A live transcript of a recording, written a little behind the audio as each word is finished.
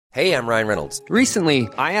Hey, I'm Ryan Reynolds. Recently,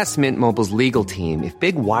 I asked Mint Mobile's legal team if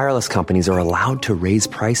big wireless companies are allowed to raise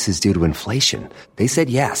prices due to inflation. They said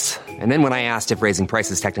yes. And then when I asked if raising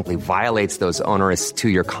prices technically violates those onerous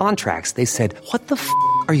two-year contracts, they said, "What the f***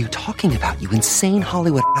 are you talking about, you insane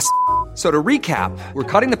Hollywood ass?" So to recap, we're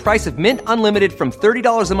cutting the price of Mint Unlimited from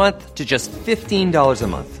 $30 a month to just $15 a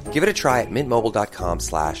month. Give it a try at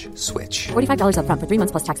mintmobile.com/switch. $45 up front for 3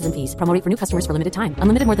 months plus taxes and fees. Promo rate for new customers for limited time.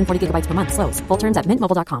 Unlimited more than 40 gigabytes per month. Slows full terms at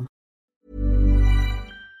mintmobile.com.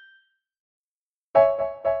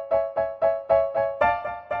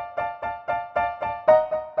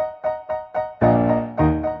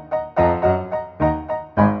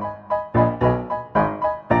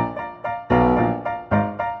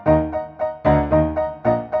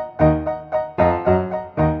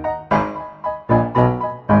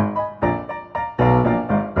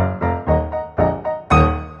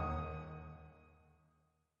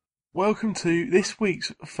 Welcome to this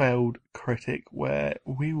week's Failed Critic, where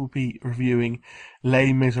we will be reviewing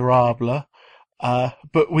Les Miserables,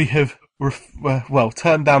 but we have,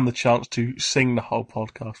 turned down the chance to sing the whole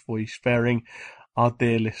podcast for you, sparing our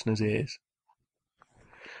dear listeners' ears.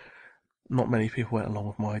 Not many people went along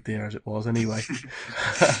with my idea as it was, anyway.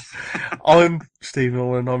 I'm Stephen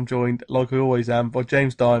Orr, and I'm joined, like I always am, by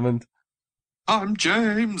James Diamond. I'm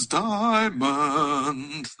James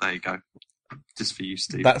Diamond. There you go. Just for you,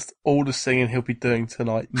 Steve. That's all the singing he'll be doing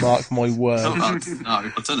tonight, mark my word. No,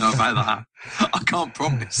 I don't know about that. I can't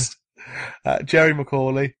promise. Jerry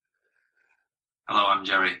Macaulay. Hello, I'm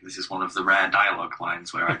Jerry. This is one of the rare dialogue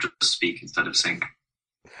lines where I just speak instead of sing.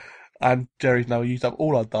 And Jerry's now used up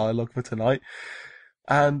all our dialogue for tonight.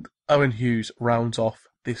 And Owen Hughes rounds off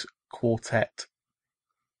this quartet.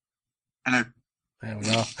 Hello. There we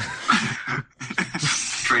are.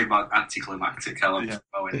 Trademark anticlimactic element of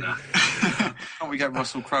Owen there. Can't we get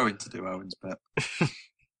Russell Crowe in to do Owen's bit?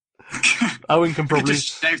 Owen can probably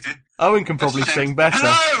sing better.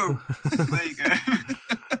 Hello! There you go.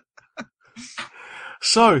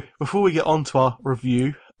 So, before we get on to our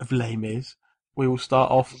review of Les Mis, we will start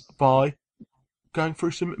off by going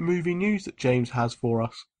through some movie news that James has for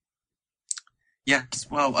us. Yes,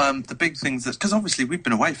 well, the big things that, because obviously we've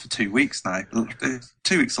been away for 2 weeks now.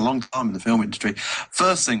 2 weeks is a long time in the film industry.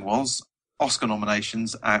 First thing was Oscar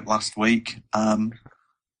nominations out last week.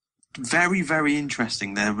 Very, very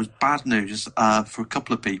interesting. There was bad news for a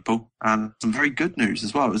couple of people, and some very good news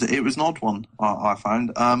as well. It was an odd one, I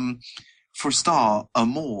found. For a start,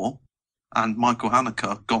 Amour and Michael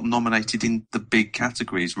Haneke got nominated in the big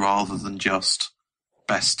categories rather than just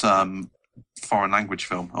best foreign language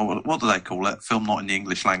film. Or what do they call it? Film not in the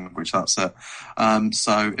English language, that's it.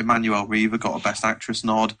 So Emmanuelle Riva got a Best Actress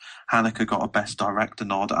nod, Haneke got a Best Director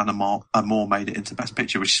nod, and Amour made it into Best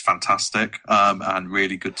Picture, which is fantastic, and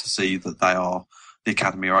really good to see that the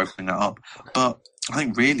Academy are opening that up. But I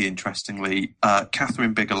think really interestingly,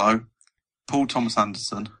 Catherine Bigelow, Paul Thomas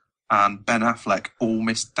Anderson, and Ben Affleck all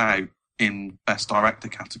missed out in Best Director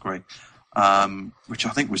category, which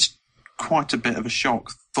I think was quite a bit of a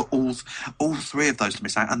shock for all three of those to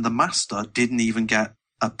miss out. And The Master didn't even get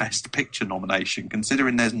a Best Picture nomination,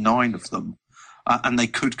 considering there's 9 of them, and they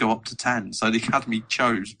could go up to 10. So the Academy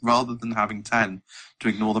chose, rather than having 10, to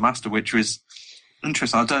ignore The Master, which was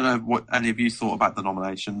interesting. I don't know what any of you thought about the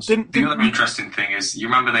nominations. The other interesting thing is, you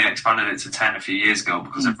remember they expanded it to 10 a few years ago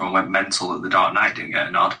because everyone went mental that The Dark Knight didn't get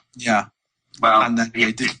a nod. Yeah. Well, and then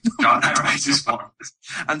they did. Dark Knight Rises one.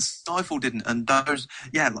 And Skyfall didn't. And those,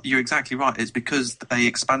 yeah, you're exactly right. It's because they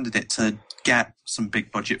expanded it to get some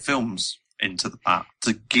big budget films into that,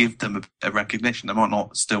 to give them a recognition. They might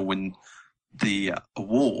not still win the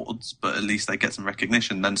awards, but at least they get some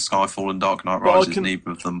recognition. Then Skyfall and Dark Knight Rises,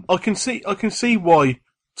 neither of them. I can see why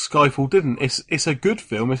Skyfall didn't. It's a good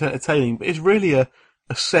film. It's entertaining, but it's really a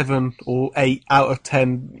 7 or 8 out of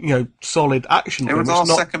 10, solid action film. It was our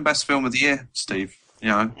second best film of the year, Steve.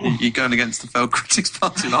 You're going against the Failed Critics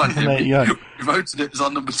Party line here. We voted it as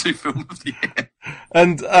our number 2 film of the year.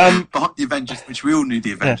 And behind the Avengers, which we all knew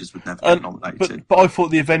the Avengers would never get nominated. But I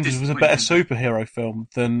thought the Avengers was a better superhero film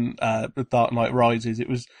than The Dark Knight Rises. It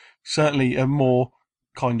was certainly a more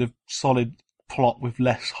kind of solid plot with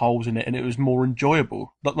less holes in it, and it was more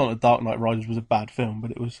enjoyable. Not that Dark Knight Rises was a bad film,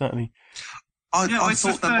 but it was certainly... I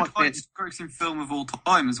thought that might be the grossing film of all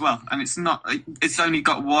time as well, and it's not. It's only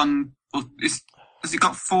got one. Has it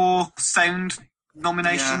got 4 sound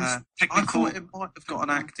nominations? Yeah, technical. I thought it might have got an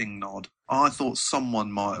acting nod. I thought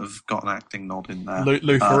someone might have got an acting nod in there.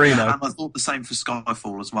 Lou Ferrigno. And I thought the same for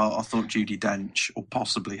Skyfall as well. I thought Judi Dench or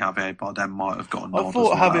possibly Javier Bardem might have got a nod. I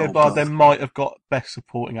thought Javier Bardem might have got Best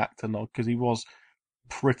Supporting Actor nod because he was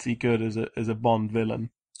pretty good as a Bond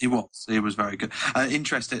villain. He was very good.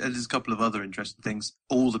 Interesting. There's a couple of other interesting things.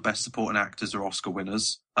 All the best supporting actors are Oscar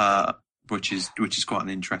winners, which is quite an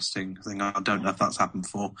interesting thing. I don't know if that's happened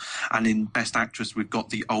before. And in Best Actress, we've got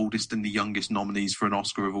the oldest and the youngest nominees for an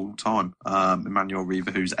Oscar of all time. Emmanuelle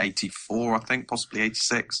Riva, who's 84, I think, possibly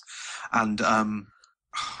 86, and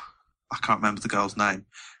I can't remember the girl's name.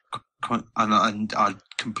 And I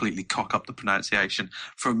completely cock up the pronunciation.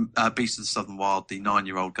 From Beast of the Southern Wild, the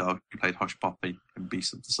 9-year-old girl who played Hush Puppy in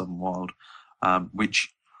Beast of the Southern Wild, which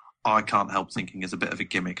I can't help thinking is a bit of a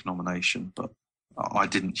gimmick nomination, but I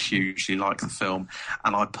didn't hugely like the film,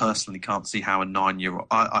 and I personally can't see how a 9-year-old...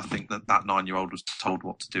 I think that 9-year-old was told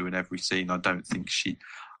what to do in every scene. I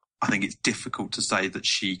think it's difficult to say that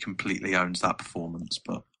she completely owns that performance,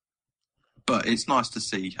 but it's nice to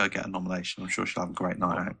see her get a nomination. I'm sure she'll have a great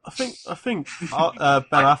night out. I think Ben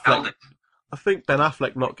Affleck. I think Ben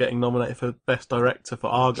Affleck not getting nominated for Best Director for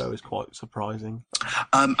Argo is quite surprising.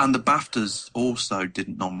 And the BAFTAs also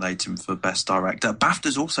didn't nominate him for Best Director.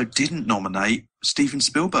 BAFTAs also didn't nominate Steven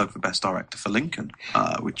Spielberg for Best Director for Lincoln,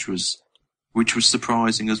 which was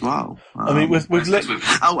surprising as well. I mean,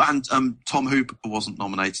 and Tom Hooper wasn't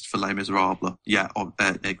nominated for Les Miserables. Yeah,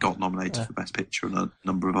 it got nominated for Best Picture and a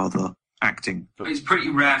number of other acting. It's pretty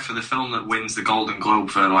rare for the film that wins the Golden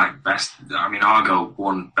Globe for best. I mean, Argo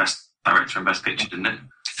won Best Director and Best Picture, didn't it?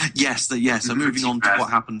 Yes. So moving on to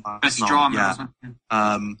what happened last night. Drama.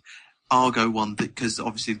 Yeah. Argo won because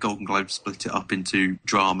obviously the Golden Globe split it up into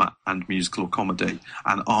drama and musical or comedy,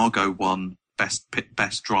 and Argo won Best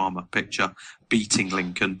Drama Picture, beating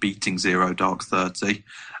Lincoln, beating Zero Dark 30,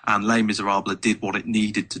 and Les Miserables did what it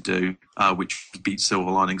needed to do, which was beat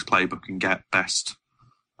Silver Linings Playbook and get Best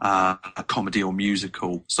a comedy or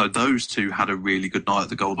musical. So those two had a really good night at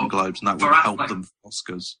the Golden Globes, and that would help them for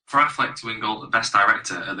Oscars. For Affleck to win Best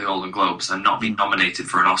Director at the Golden Globes and not be nominated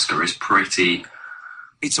for an Oscar is pretty...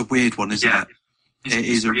 It's a weird one, isn't it? It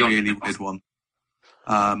is a really weird one.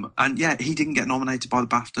 And yeah, he didn't get nominated by the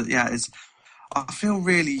BAFTA. Yeah, I feel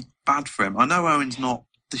really bad for him. I know Owen's not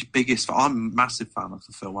the biggest fan. I'm a massive fan of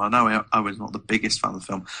the film. I know Owen's not the biggest fan of the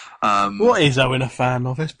film. What is Owen a fan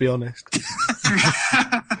of? Let's be honest.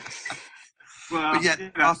 Well, but yeah,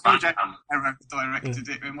 I thought Jack directed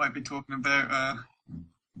it. We might be talking about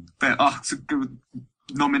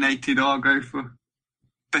nominated Argo for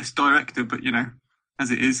Best Director, but as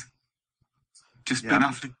it is, just Ben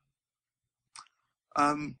Affleck.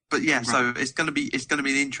 But yeah, so it's going to be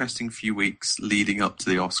an interesting few weeks leading up to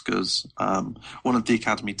the Oscars. One of the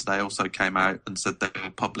Academy today also came out and said they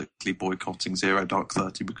were publicly boycotting Zero Dark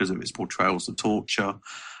 30 because of its portrayals of torture.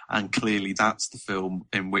 And clearly that's the film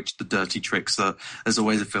in which the dirty tricks are. There's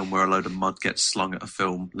always a film where a load of mud gets slung at a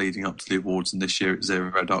film leading up to the awards, and this year it's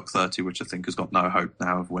Zero Dark 30, which I think has got no hope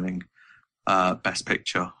now of winning Best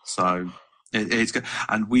Picture. So it's good.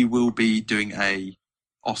 And we will be doing a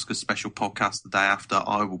Oscar special podcast the day after.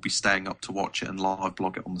 I will be staying up to watch it and live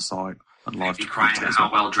blog it on the site. And live be crying at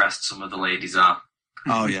how well dressed some of the ladies are.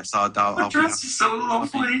 Oh yes, I'll dress is so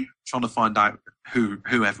lovely. Trying to find out who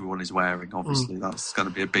everyone is wearing. Obviously, that's going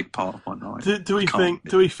to be a big part of my night. Do we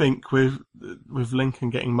think with Lincoln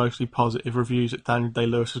getting mostly positive reviews that Daniel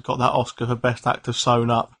Day-Lewis has got that Oscar for Best Actor sewn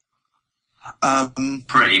up?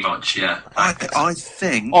 Pretty much, yeah. I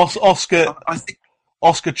think Oscar. I think.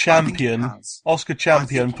 Oscar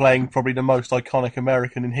champion playing probably the most iconic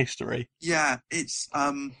American in history. Yeah, it's.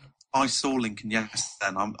 I saw Lincoln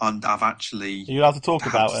yesterday, and I've actually. Are you allowed to talk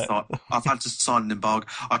about it? I've had to sign an embargo.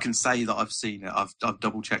 I can say that I've seen it. I've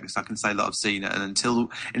double checked this. I can say that I've seen it, and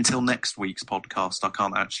until next week's podcast, I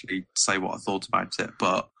can't actually say what I thought about it.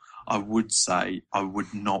 But I would say I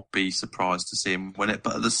would not be surprised to see him win it.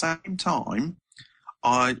 But at the same time,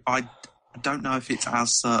 I don't know if it's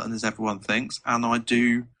as certain as everyone thinks, and I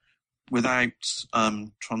do, without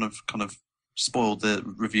trying to kind of spoil the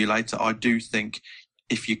review later, I do think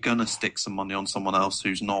if you're going to stick some money on someone else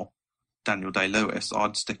who's not Daniel Day-Lewis,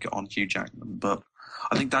 I'd stick it on Hugh Jackman. But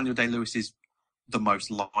I think Daniel Day-Lewis is the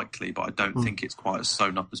most likely, but I don't think it's quite as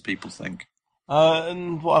sewn up as people think.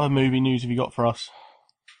 And what other movie news have you got for us?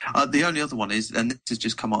 The only other one is, and this has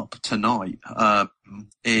just come up tonight,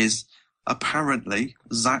 is apparently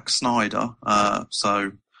Zack Snyder,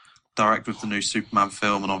 so director of the new Superman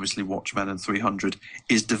film and obviously Watchmen and 300,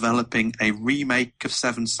 is developing a remake of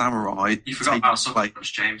Seven Samurai. You forgot about Sucker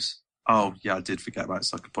Punch, James. Oh, yeah, I did forget about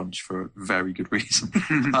Sucker Punch for a very good reason.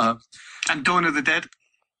 And Dawn of the Dead.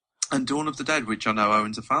 And Dawn of the Dead, which I know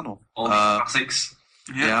Owen's a fan of. All the classics.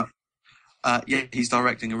 Yeah. He's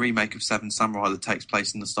directing a remake of Seven Samurai that takes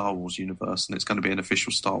place in the Star Wars universe, and it's going to be an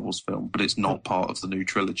official Star Wars film, but it's not part of the new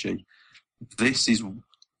trilogy. This is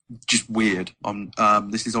just weird.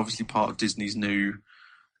 This is obviously part of Disney's new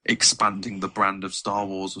expanding the brand of Star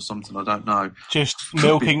Wars or something. I don't know. Just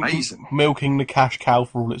Could be milking the cash cow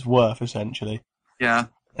for all it's worth, essentially. Yeah.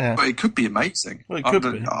 But it could be amazing. Well, it could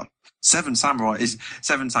be. Seven Samurai is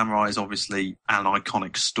obviously an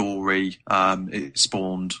iconic story. It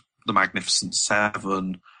spawned the Magnificent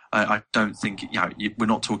Seven. I don't think we're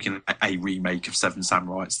not talking a remake of Seven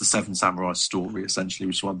Samurai. It's the Seven Samurai story, essentially,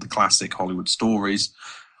 which is one of the classic Hollywood stories.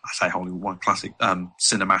 I say Hollywood, one classic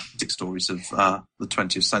cinematic stories of the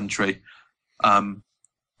 20th century.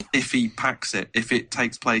 If he packs it, if it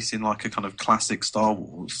takes place in like a kind of classic Star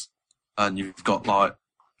Wars, and you've got like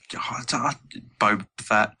Boba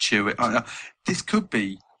Fett, Chewie, this could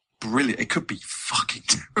be brilliant. It could be fucking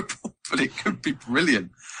terrible, but it could be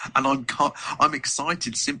brilliant. And I'm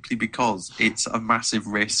excited simply because it's a massive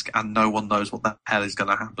risk and no one knows what the hell is going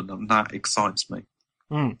to happen, and that excites me.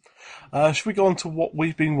 Should we go on to what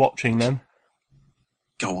we've been watching then?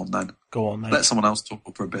 Go on then. Let someone else talk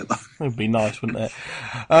for a bit though. It would be nice, wouldn't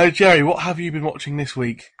it? Jerry, what have you been watching this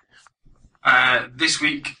week? This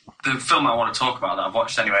week, the film I want to talk about that I've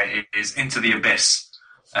watched anyway is Into the Abyss,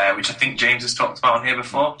 which I think James has talked about on here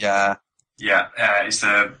before. Yeah. Yeah, it's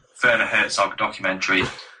a Werner Herzog documentary,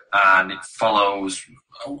 and it follows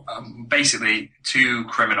basically two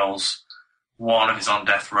criminals. One is on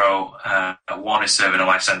death row, one is serving a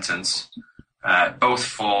life sentence, both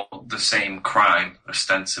for the same crime,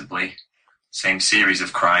 ostensibly, same series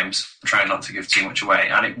of crimes. I'm trying not to give too much away.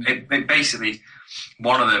 And it basically,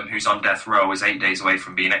 one of them who's on death row is 8 days away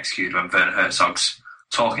from being executed when Werner Herzog's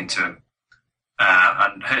talking to him.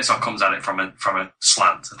 And Herzog comes at it from a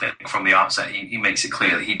slant. I think from the outset, he makes it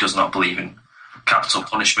clear that he does not believe in capital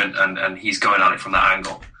punishment, and he's going at it from that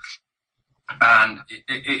angle. And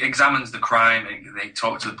it examines the crime. They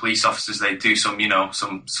talk to the police officers. They do some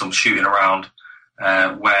shooting around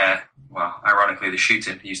where, well, ironically, the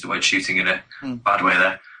shooting. I used the word shooting in a bad way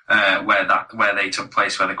there. Where they took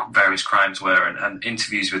place, where the various crimes were, and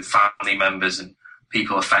interviews with family members and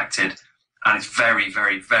people affected. And it's very,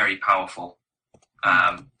 very, very powerful.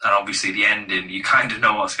 And obviously, the ending, you kind of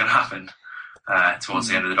know what's going to happen towards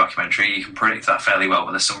the end of the documentary. You can predict that fairly well,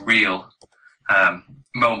 but there's some real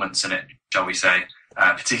moments in it, shall we say.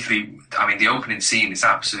 Particularly, I mean, the opening scene is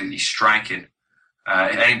absolutely striking.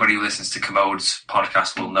 Anybody who listens to Commode's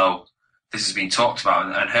podcast will know this has been talked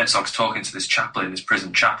about. And Herzog's talking to this chaplain, this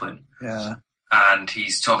prison chaplain. Yeah. And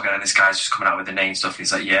he's talking, and this guy's just coming out with the name stuff.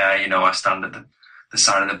 He's like, I stand at the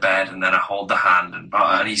side of the bed, and then I hold the hand.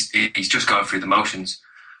 And he's just going through the motions.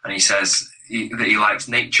 And he says that he likes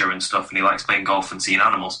nature and stuff, and he likes playing golf and seeing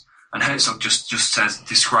animals. And Herzog just says,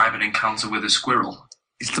 describe an encounter with a squirrel.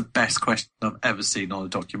 It's the best question I've ever seen on a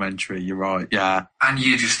documentary. You're right, yeah. And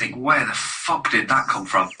you just think, where the fuck did that come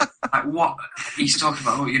from? Like, what? He's talking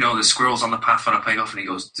about, the squirrels on the path when I play golf, and he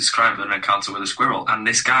goes, describe an encounter with a squirrel. And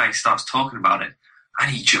this guy starts talking about it,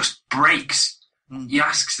 and he just breaks. He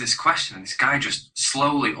asks this question, and this guy just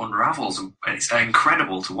slowly unravels, and it's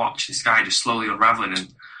incredible to watch this guy just slowly unraveling,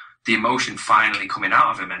 and the emotion finally coming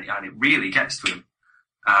out of him, and it really gets to him.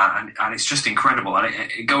 And it's just incredible, and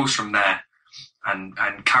it goes from there. And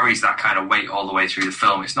carries that kind of weight all the way through the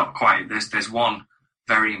film. It's not quite. There's one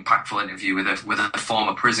very impactful interview with a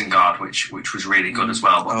former prison guard, which was really good as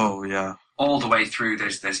well. But all the way through,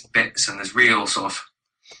 there's bits, and there's real sort of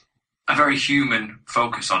a very human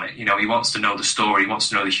focus on it. He wants to know the story, he wants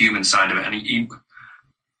to know the human side of it, and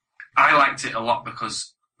I liked it a lot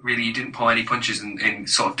because really he didn't pull any punches in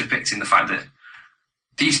sort of depicting the fact that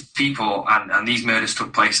these people and these murders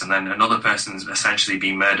took place, and then another person's essentially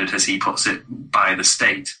been murdered, as he puts it, by the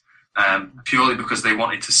state, purely because they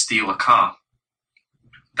wanted to steal a car.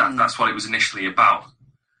 That's what it was initially about.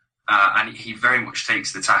 And he very much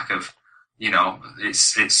takes the tack of,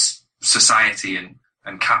 it's society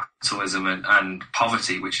and capitalism and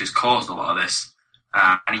poverty which has caused a lot of this.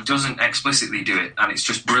 And he doesn't explicitly do it, and it's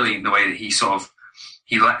just brilliant the way that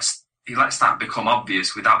he lets that become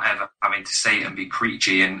obvious without ever having to say it and be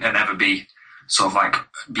preachy and ever be sort of like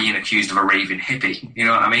being accused of a raving hippie. You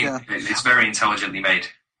know what I mean? Yeah. It's very intelligently made.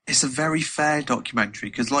 It's a very fair documentary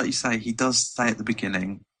because, like you say, he does say at the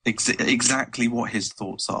beginning exactly what his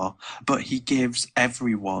thoughts are, but he gives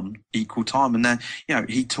everyone equal time. And then,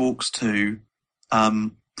 he talks to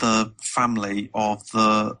the family of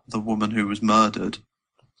the woman who was murdered,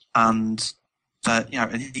 and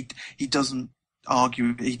and he doesn't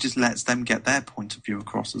argue, he just lets them get their point of view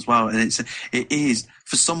across as well. And it is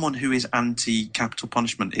for someone who is anti-capital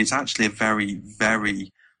punishment, it's actually a very,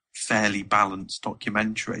 very fairly balanced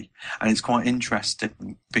documentary, and it's quite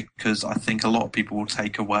interesting because I think a lot of people will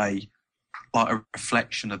take away like a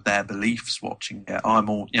reflection of their beliefs watching it. I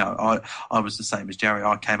was the same as Jerry.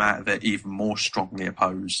 I came out of it even more strongly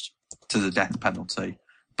opposed to the death penalty.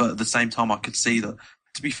 But at the same time, I could see that,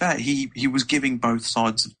 to be fair, he was giving both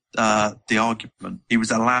sides of the argument. He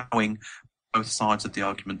was allowing both sides of the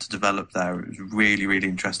argument to develop there. It was really, really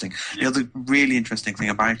interesting. The other really interesting thing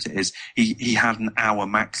about it is he had an hour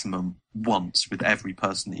maximum once with every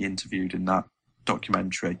person he interviewed in that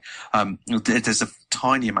documentary. There's a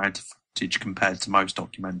tiny amount of footage compared to most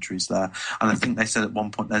documentaries there, and I think they said at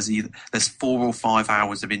one point there's 4 or 5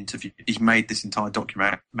 hours of interview. He made this entire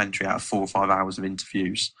documentary out of 4 or 5 hours of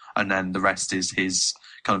interviews, and then the rest is his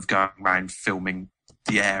kind of going around filming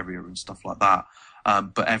the area and stuff like that.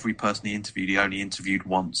 But every person he interviewed, he only interviewed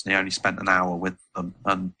once, and he only spent an hour with them,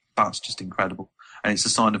 and that's just incredible. And it's a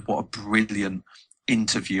sign of what a brilliant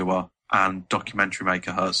interviewer and documentary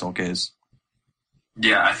maker Herzog is.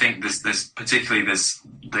 Yeah, I think there's particularly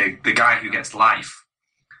the guy who gets life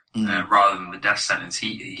rather than the death sentence.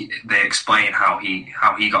 They explain how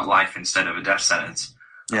he got life instead of a death sentence.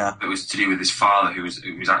 Yeah, it was to do with his father, who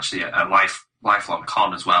was actually a lifelong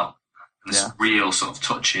con as well. And this real sort of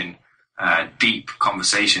touching, deep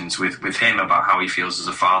conversations with him about how he feels as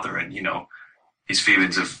a father, and his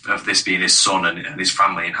feelings of this being his son and his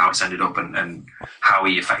family, and how it's ended up, and how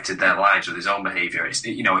he affected their lives with his own behaviour.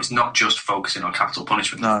 It's not just focusing on capital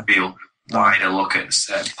punishment. No. Real wider look at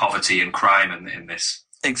poverty and crime in this.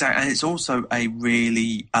 Exactly, and it's also a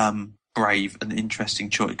really brave and interesting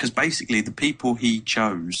choice, because basically the people he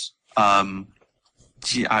chose, you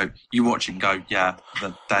watch it and go,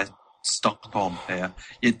 they're stuck on here.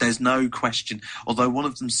 There's no question, although one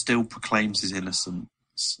of them still proclaims his innocence.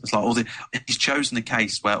 It's like he's chosen a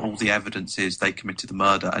case where all the evidence is they committed the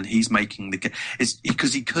murder, and he's making the case. It's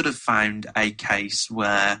because he could have found a case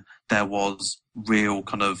where there was real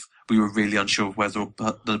we were really unsure of whether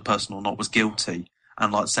the person or not was guilty,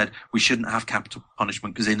 and said we shouldn't have capital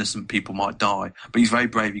punishment because innocent people might die. But he's very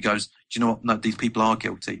brave. He goes, do you know what? No, these people are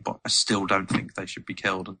guilty, but I still don't think they should be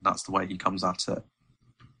killed, and that's the way he comes at it.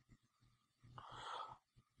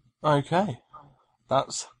 Okay,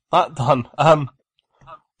 that's that done.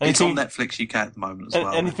 It's on Netflix UK at the moment as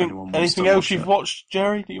well. Anything else you've watched,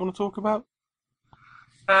 Jerry, that you want to talk about?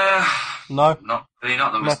 No, not really.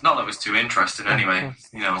 Not that was too interesting. Anyway,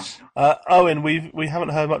 Owen, we haven't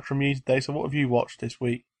heard much from you today. So what have you watched this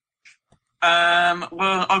week? Well,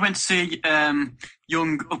 I went to see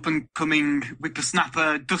young up and coming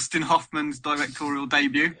whippersnapper Dustin Hoffman's directorial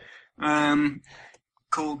debut,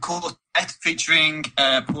 called Quartet, featuring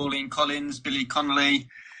Pauline Collins, Billy Connolly,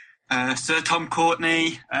 Sir Tom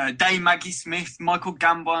Courtenay, Dame Maggie Smith, Michael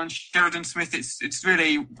Gambon, Sheridan Smith. It's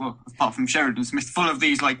really, well, apart from Sheridan Smith, full of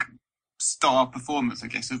these star performers, I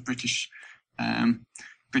guess, of British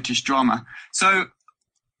drama. So,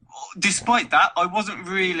 despite that, I wasn't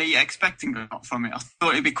really expecting a lot from it. I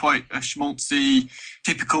thought it'd be quite a schmaltzy,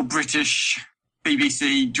 typical British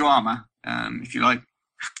BBC drama, if you like,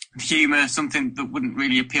 humour, something that wouldn't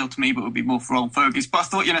really appeal to me, but would be more for old fogies. But I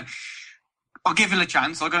thought, I'll give it a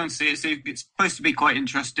chance. I'll go and see it. See, it's supposed to be quite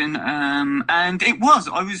interesting. And it was.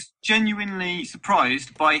 I was genuinely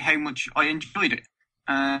surprised by how much I enjoyed it.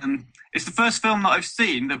 It's the first film that I've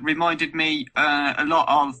seen that reminded me a lot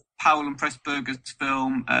of Powell and Pressburger's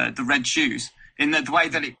film, The Red Shoes, in the way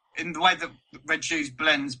that Red Shoes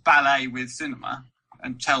blends ballet with cinema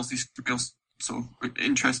and tells this real sort of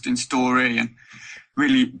interesting story and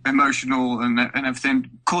really emotional and everything.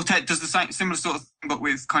 Quartet does the same, similar sort of thing, but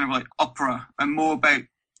with kind of opera, and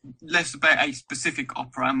less about a specific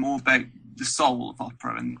opera and more about the soul of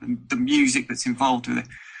opera and the music that's involved with it.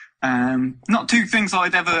 Not two things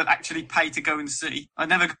I'd ever actually pay to go and see. I'd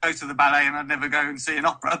never go to the ballet and I'd never go and see an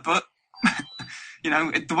opera, but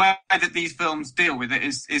the way that these films deal with it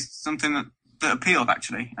is something that appealed,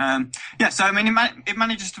 actually. So I mean, it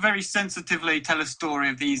manages to very sensitively tell a story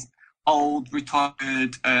of these old,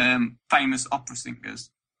 retired, famous opera singers.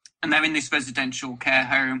 And they're in this residential care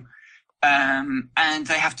home, and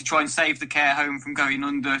they have to try and save the care home from going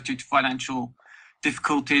under due to financial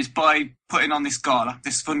difficulties by putting on this gala,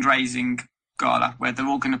 this fundraising gala, where they're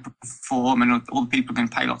all going to perform and all the people are going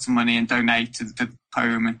to pay lots of money and donate to the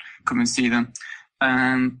home and come and see them.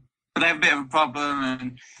 But they have a bit of a problem,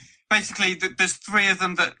 and basically there's three of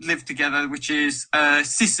them that live together, which is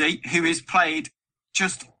Sissy, who is played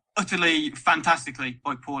just utterly fantastically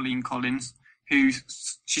by Pauline Collins,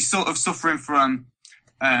 she's sort of suffering from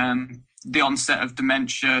the onset of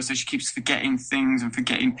dementia, so she keeps forgetting things and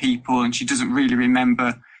forgetting people, and she doesn't really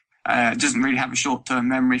remember, doesn't really have a short-term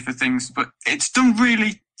memory for things, but it's done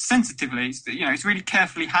really sensitively. It's really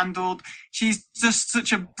carefully handled. She's just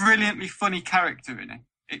such a brilliantly funny character in it.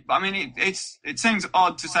 It seems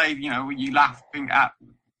odd to say, you laughing at,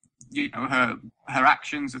 her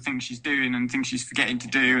actions, the things she's doing and things she's forgetting to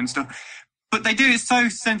do and stuff. But they do it so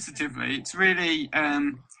sensitively. It's really,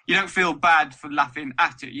 you don't feel bad for laughing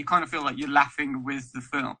at it. You kind of feel like you're laughing with the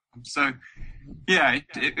film. So, yeah,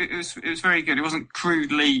 it was very good. It wasn't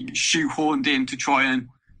crudely shoehorned in to try and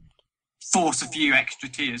force a few extra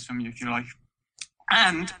tears from you, if you like.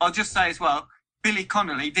 And I'll just say as well, Billy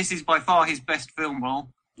Connolly, this is by far his best film role.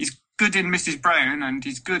 He's good in Mrs. Brown, and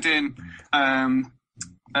he's good in the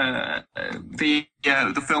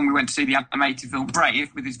film we went to see, the animated film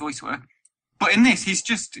Brave, with his voice work. But in this, he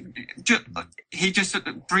just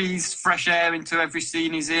breathes fresh air into every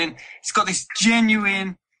scene he's in. He's got this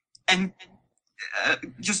genuine and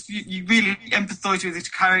you really empathise with his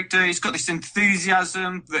character. He's got this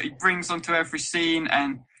enthusiasm that he brings onto every scene,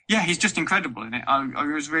 and yeah, he's just incredible in it. I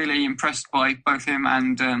was really impressed by both him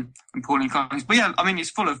and Pauline Collins. But yeah, I mean,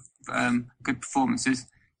 it's full of good performances.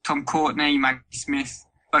 Tom Courtenay, Maggie Smith,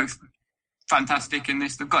 both fantastic in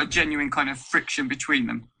this. They've got a genuine kind of friction between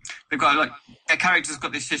them. They've got their characters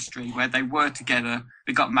got this history where they were together,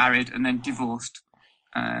 they got married and then divorced.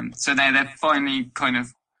 So they're finally kind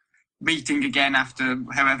of meeting again after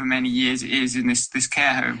however many years it is in this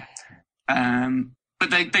care home. But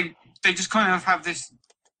they just kind of have this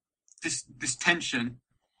tension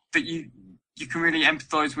that you can really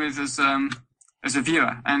empathise with as a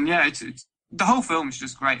viewer. And yeah, it's the whole film is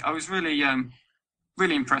just great. I was really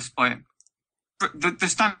really impressed by it. The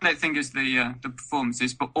standout thing is the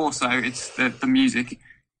performances, but also it's the music.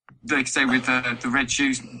 Like I say, with the Red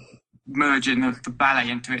Shoes merging the ballet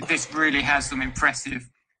into it, this really has some impressive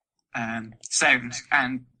sounds,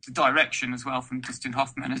 and the direction as well from Dustin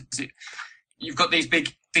Hoffman. You've got it's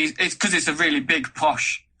because it's a really big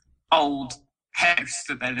posh old house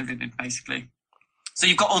that they're living in, basically. So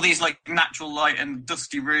you've got all these like natural light and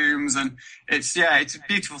dusty rooms, and it's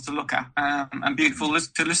beautiful to look at and beautiful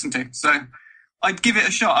to listen to. So I'd give it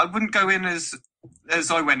a shot. I wouldn't go in as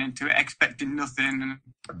I went into it expecting nothing,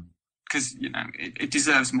 because it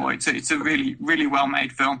deserves more. It's a really really well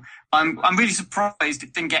made film. I'm really surprised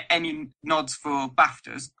it didn't get any nods for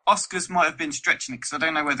BAFTAs. Oscars might have been stretching it, because I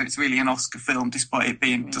don't know whether it's really an Oscar film despite it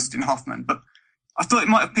being Dustin Hoffman. But I thought it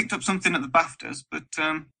might have picked up something at the BAFTAs, but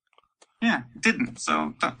yeah, it didn't.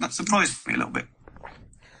 So that surprised me a little bit.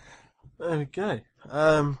 There we go.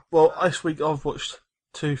 Well, this week I've watched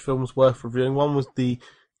 2 films worth reviewing. One was the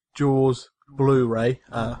Jaws Blu-ray.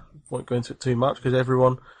 Won't go into it too much because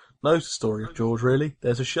everyone knows the story of Jaws, really.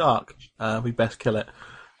 There's a shark. We best kill it.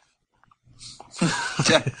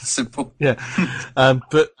 Yeah, simple. Yeah.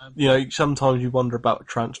 But, sometimes you wonder about a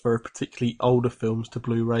transfer of particularly older films to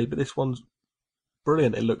Blu-ray, but this one's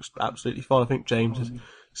brilliant. It looks absolutely fine. I think James has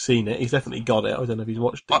seen it. He's definitely got it. I don't know if he's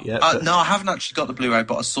watched it yet. No, I haven't actually got the Blu-ray,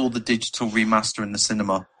 but I saw the digital remaster in the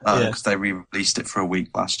cinema because they re-released it for a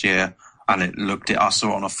week last year, and I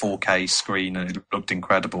saw it on a 4K screen, and it looked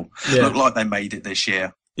incredible. Yeah. It looked like they made it this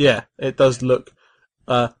year. Yeah, it does look.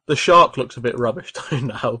 The shark looks a bit rubbish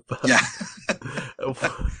now, but yeah,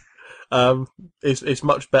 it's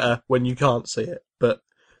much better when you can't see it. But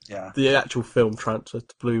yeah, the actual film transfer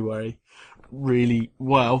to Blu-ray really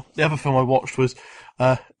well. The other film I watched was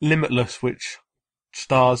Limitless, which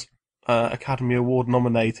stars Academy Award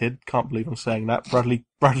nominated, can't believe I'm saying that,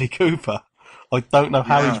 Bradley Cooper. I don't know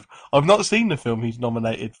how I've not seen the film he's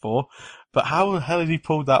nominated for, but how the hell has he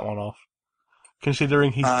pulled that one off?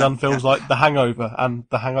 Considering he's done films like The Hangover and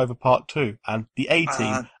The Hangover Part 2 and The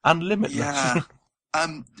A-Team and Limitless. Yeah.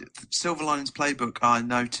 Silver Linings Playbook, I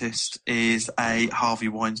noticed, is a Harvey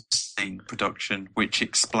Weinstein production, which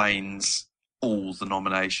explains all the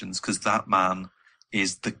nominations, because that man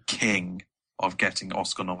is the king of getting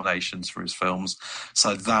Oscar nominations for his films.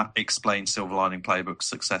 So that explains Silver Lining Playbook's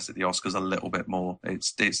success at the Oscars a little bit more.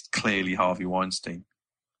 It's clearly Harvey Weinstein.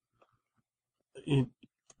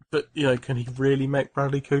 But, can he really make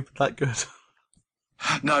Bradley Cooper that good?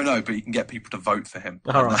 No, but you can get people to vote for him.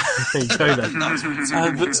 All right, there you go then.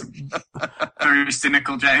 Very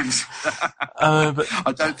cynical, James. But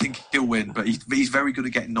I don't think he'll win, but he's very good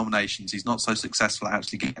at getting nominations. He's not so successful at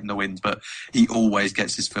actually getting the wins, but he always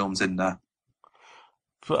gets his films in there.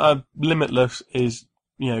 But Limitless is,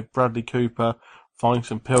 Bradley Cooper finding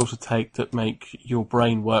some pills to take that make your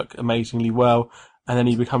brain work amazingly well, and then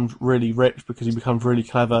he becomes really rich because he becomes really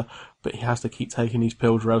clever, but he has to keep taking these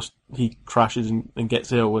pills or else he crashes and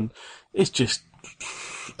gets ill, and it's just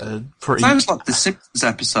pretty... Sounds like the Simpsons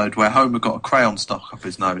episode where Homer got a crayon stuck up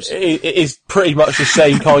his nose. It is pretty much the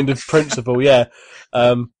same kind of principle, yeah.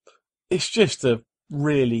 It's just a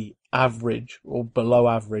really average or below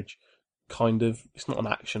average kind of... It's not an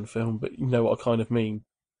action film, but you know what I kind of mean.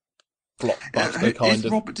 blockbuster kind is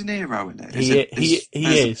of. Robert De Niro in it? He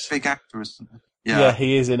is. A big actor, isn't he? Yeah,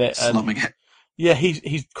 he is in it. Slumming it. Yeah,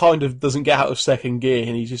 he's kind of doesn't get out of second gear,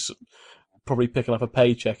 and he's just probably picking up a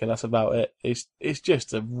paycheck, and that's about it. It's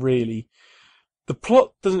just a really the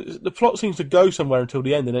plot seems to go somewhere until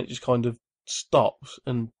the end, and it just kind of stops,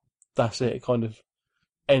 and that's it. It kind of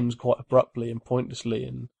ends quite abruptly and pointlessly,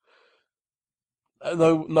 and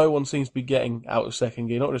no one seems to be getting out of second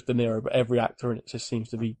gear. Not just De Niro, but every actor in it just seems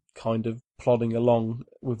to be kind of plodding along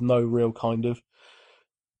with no real kind of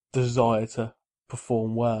desire to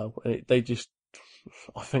perform well. I think they're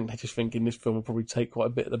just thinking this film will probably take quite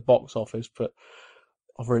a bit at the box office, but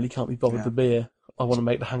I really can't be bothered to be here. I want to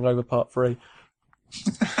make The Hangover Part 3.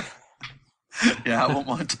 Yeah, I want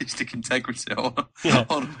my artistic integrity. I want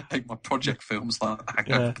to make my project films like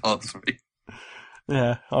Hangover Part 3.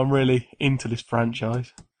 Yeah, I'm really into this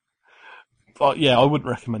franchise. But yeah, I wouldn't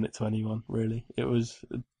recommend it to anyone, really. It was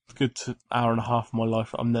a good hour and a half of my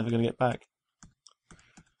life that I'm never going to get back.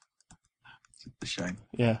 It's a shame.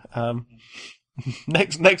 Yeah.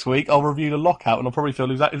 Next week, I'll review The Lockout, and I'll probably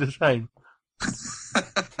feel exactly the same.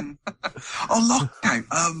 Lockout.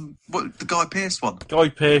 What, the Guy Pearce one? Guy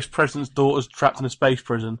Pearce, President's Daughter's trapped in a space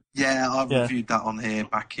prison. Yeah, I reviewed that on here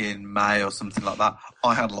back in May or something like that.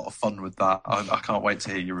 I had a lot of fun with that. I can't wait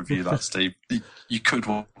to hear you review that, Steve. You could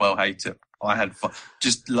well hate it. I had fun.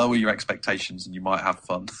 Just lower your expectations and you might have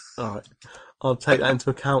fun. All right. I'll take that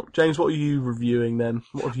into account. James, what are you reviewing then?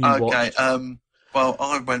 What have you watched? Okay, well,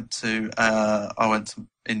 I went to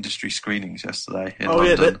industry screenings yesterday in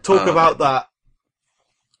London. Talk about that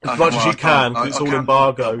as much as you can, because it's all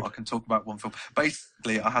embargoed. I can talk about one film.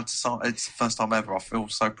 Basically, I had to sign. It's the first time ever. I feel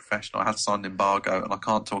so professional. I had to sign an embargo, and I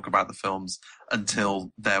can't talk about the films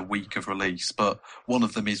until their week of release. But one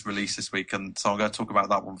of them is released this week, and so I'm going to talk about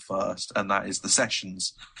that one first, and that is The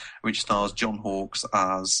Sessions, which stars John Hawkes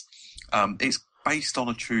as. It's based on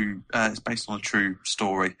a true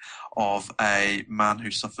story of a man who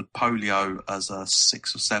suffered polio as a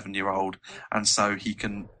 6 or 7 year old, and so he's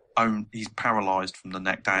paralysed from the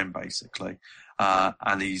neck down basically,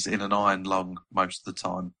 and he's in an iron lung most of the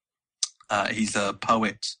time. He's a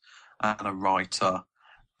poet and a writer,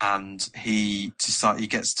 and he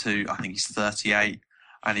gets to, I think he's 38,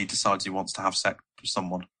 and he decides he wants to have sex with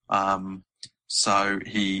someone. So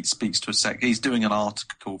he speaks to he's doing an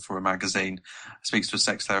article for a magazine, speaks to a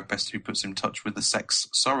sex therapist who puts him in touch with a sex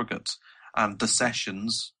surrogate. And The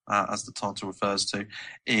Sessions, as the title refers to,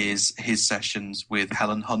 is his sessions with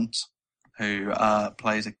Helen Hunt, who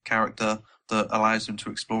plays a character that allows him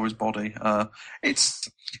to explore his body. It's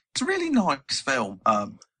a really nice film.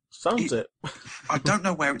 Sounds it. I don't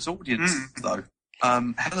know where its audience though.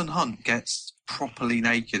 Helen Hunt gets properly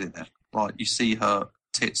naked in it. Like, you see her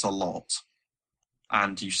tits a lot.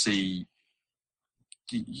 And you see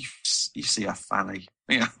a fanny,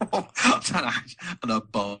 I don't know, and a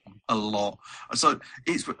bum a lot. So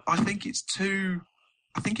I think it's too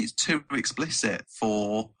explicit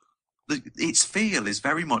for its feel is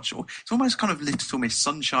very much. It's almost kind of Little Miss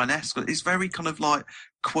Sunshine-esque. It's very kind of like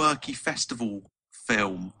quirky festival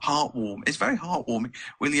film, heartwarming. It's very heartwarming.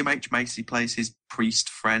 William H. Macy plays his priest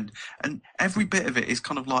friend, and every bit of it is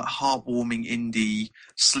kind of like heartwarming indie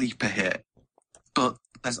sleeper hit. But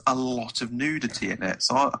there's a lot of nudity in it.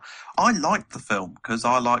 So I liked the film because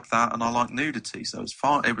I like that and I like nudity. So it's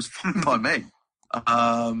fine. It was fun by me.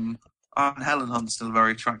 And Helen Hunt's still a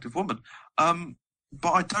very attractive woman. But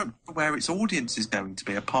I don't know where its audience is going to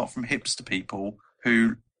be, apart from hipster people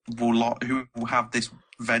who will have this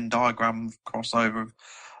Venn diagram crossover.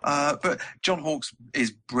 But John Hawkes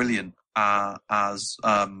is brilliant as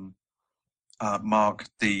Mark,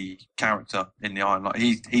 the character in the Iron Light.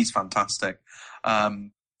 He's fantastic.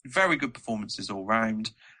 Very good performances all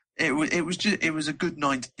round. It was a good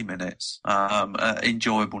 90 minutes,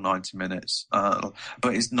 enjoyable 90 minutes.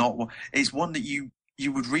 But it's one that you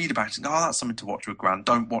would read about and go, oh, that's something to watch with Gran.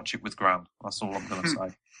 Don't watch it with Gran. That's all I'm going to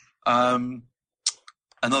say.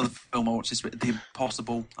 Another film I watched this week, The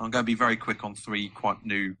Impossible. I'm going to be very quick on 3 quite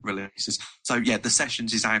new releases. So yeah, The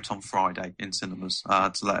Sessions is out on Friday in cinemas,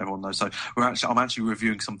 to let everyone know. So I'm actually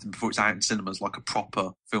reviewing something before it's out in cinemas, like a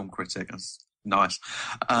proper film critic. That's nice.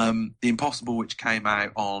 The Impossible, which came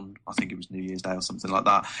out on, I think it was New Year's Day or something like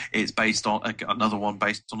that. It's based on another one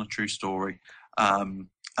based on a true story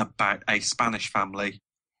about a Spanish family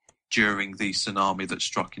during the tsunami that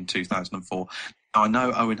struck in 2004. Now, I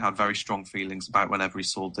know Owen had very strong feelings about whenever he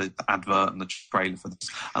saw the advert and the trailer for this,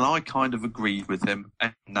 and I kind of agreed with him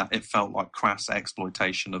in that it felt like crass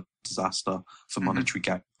exploitation of disaster for monetary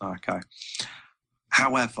gain. Okay.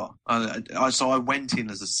 However, so I went in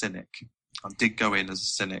as a cynic. I did go in as a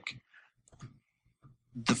cynic.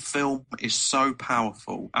 the film is so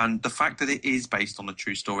powerful, and the fact that it is based on a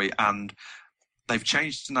true story, and they've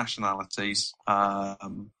changed the nationalities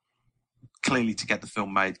clearly to get the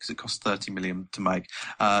film made because it cost $30 million to make.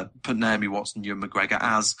 Put Naomi Watts and Ewan McGregor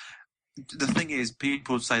as the thing is,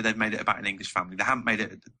 people say they've made it about an English family. They haven't made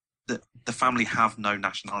it. The family have no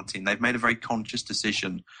nationality, and they've made a very conscious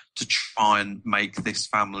decision to try and make this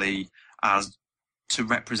family as to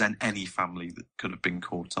represent any family that could have been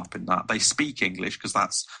caught up in that. They speak English because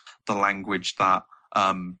that's the language that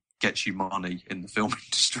gets you money in the film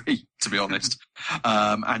industry, to be honest.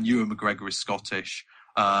 And Ewan McGregor is Scottish,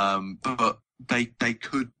 but they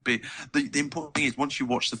could be. The important thing is, once you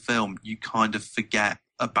watch the film, you kind of forget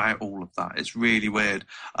about all of that. It's really weird.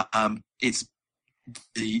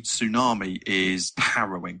 The tsunami is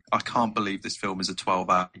harrowing. I can't believe this film is a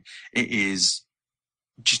 12-hour. It is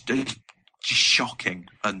just shocking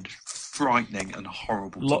and frightening and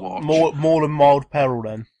horrible to watch. More than Mild Peril,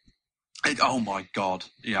 then. Oh my God!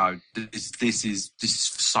 You know, this is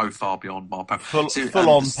so far beyond Mild Peril. Full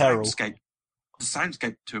on peril. The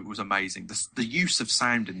soundscape to it was amazing. The use of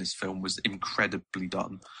sound in this film was incredibly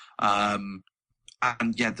done.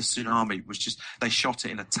 And yeah, the tsunami was just, they shot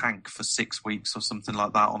it in a tank for 6 weeks or something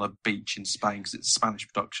like that on a beach in Spain because it's a Spanish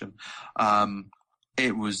production.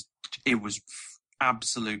 It was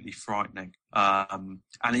absolutely frightening. And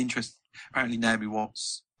interesting, apparently Naomi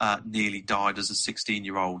Watts nearly died as a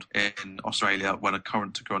 16-year-old in Australia when a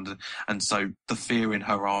current took her under. And so the fear in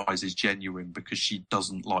her eyes is genuine because she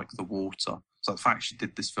doesn't like the water. So the fact she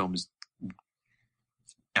did this film is,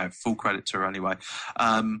 full credit to her anyway.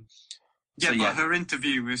 But her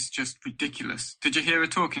interview was just ridiculous. Did you hear her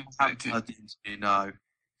talking about it? I didn't, no.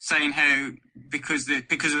 Saying how because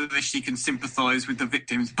of this she can sympathise with the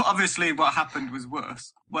victims, but obviously what happened was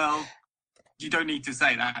worse. Well, you don't need to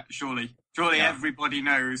say that, surely. Surely everybody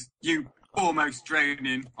knows you almost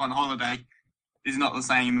drowning on holiday is not the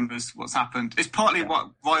same as what's happened. It's partly what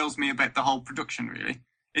riles me about the whole production, really.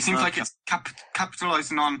 It seems like it's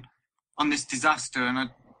capitalising on this disaster, and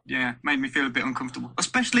made me feel a bit uncomfortable.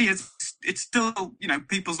 Especially as it's still,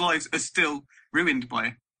 people's lives are still ruined by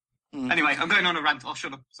it. Anyway, I'm going on a rant. I'll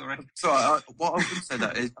shut up. Sorry. So what I will say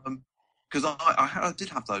that is, because I did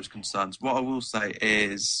have those concerns. What I will say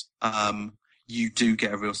is, you do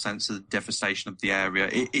get a real sense of the devastation of the area.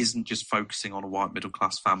 It isn't just focusing on a white middle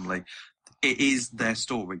class family. It is their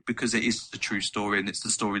story because it is the true story, and it's the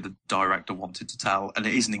story the director wanted to tell, and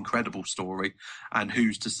it is an incredible story. And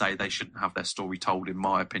who's to say they shouldn't have their story told, in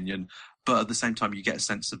my opinion? But at the same time, you get a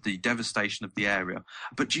sense of the devastation of the area.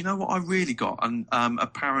 But do you know what I really got? And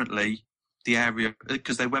apparently, the area,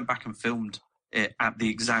 because they went back and filmed it at the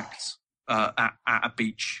exact at a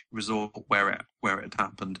beach resort where it had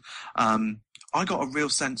happened. I got a real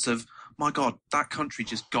sense of, my God, that country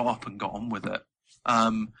just got up and got on with it.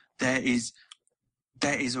 There is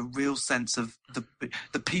a real sense of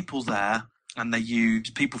the people there, and they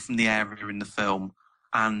use people from the area in the film,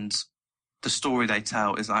 and the story they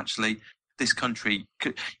tell is actually this country.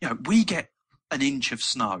 We get an inch of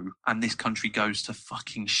snow, and this country goes to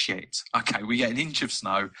fucking shit. Okay, we get an inch of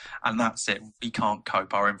snow, and that's it. We can't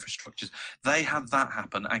cope. Our infrastructures. They had that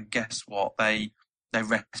happen, and guess what? They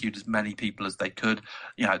rescued as many people as they could.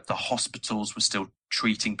 The hospitals were still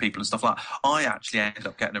treating people and stuff like that. I actually ended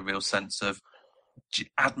up getting a real sense of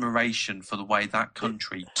admiration for the way that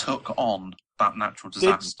country took on that natural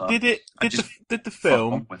disaster. Did the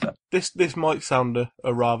film? This might sound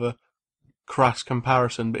a rather crass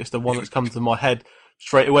comparison, but it's the one that's come to my head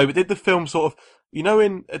straight away. But did the film sort of,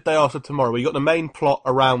 in A Day After Tomorrow, where you got the main plot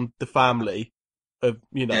around the family of,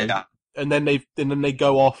 and then they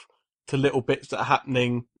go off to little bits that are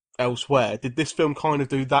happening elsewhere. Did this film kind of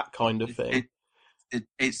do that kind of thing?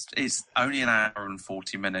 It's only an hour and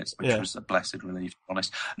 40 minutes, which was a blessed relief, to be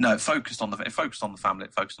honest. No, it focused on the family. It focused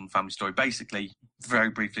on the family story. Basically, very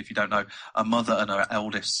briefly, if you don't know, a mother and her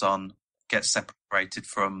eldest son get separated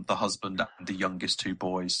from the husband and the youngest two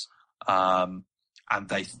boys, and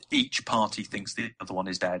each party thinks the other one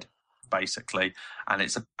is dead, basically, and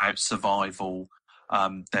it's about survival.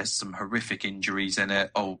 There's some horrific injuries in it.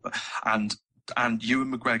 And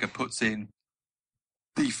Ewan McGregor puts in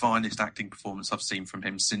the finest acting performance I've seen from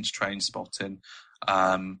him since Trainspotting.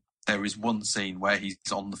 There is one scene where he's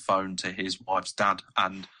on the phone to his wife's dad,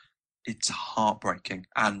 and it's heartbreaking.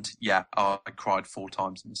 And I cried 4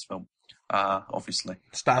 times in this film, obviously.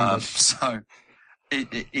 Standard. So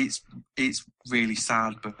it's really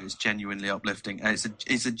sad, but it's genuinely uplifting. And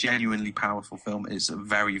it's a genuinely powerful film. It's a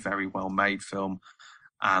very, very well made film,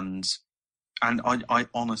 and I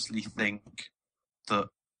honestly think that.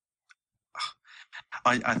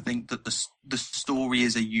 I think that the story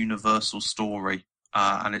is a universal story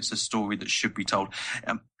and it's a story that should be told.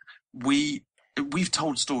 We've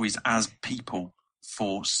told stories as people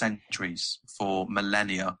for centuries, for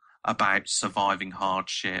millennia, about surviving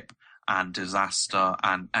hardship and disaster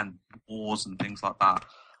and wars and things like that.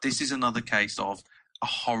 This is another case of a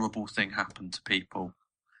horrible thing happened to people.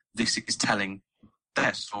 This is telling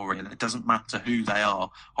their story, and it doesn't matter who they are.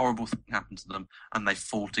 Horrible thing happened to them, and they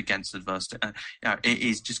fought against adversity. And, it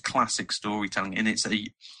is just classic storytelling, and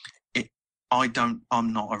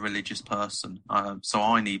I'm not a religious person, so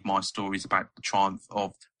I need my stories about the triumph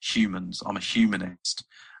of humans. I'm a humanist,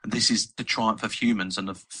 and this is the triumph of humans and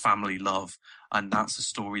of family love, and that's a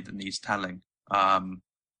story that needs telling.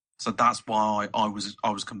 So that's why I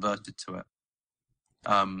was converted to it.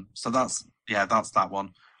 So that's that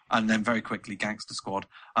one. And then very quickly, Gangster Squad,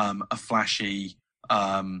 a flashy,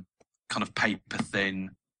 kind of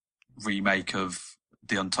paper-thin remake of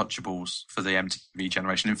The Untouchables for the MTV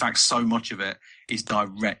generation. In fact, so much of it is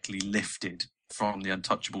directly lifted from The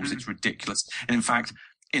Untouchables. It's ridiculous. And in fact,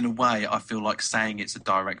 in a way, I feel like saying it's a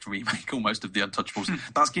direct remake almost of The Untouchables.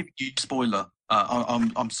 That's giving you spoiler.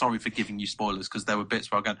 I'm sorry for giving you spoilers, because there were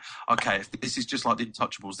bits where I'm going, okay, if this is just like The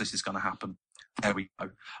Untouchables, this is going to happen. There we go.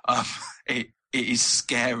 It is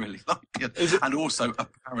scarily like it, and also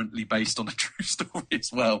apparently based on a true story as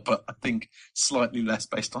well, but I think slightly less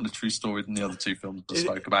based on a true story than the other two films I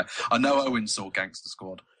spoke about. I know Owen saw Gangster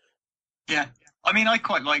Squad. Yeah. I mean, I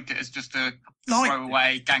quite liked it as just a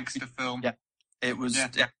throwaway gangster film. Yeah. It was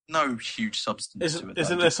no huge substance to it.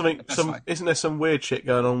 Isn't there some weird shit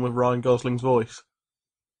going on with Ryan Gosling's voice?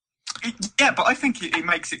 Yeah, but I think it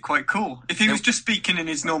makes it quite cool. If he was just speaking in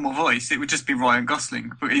his normal voice, it would just be Ryan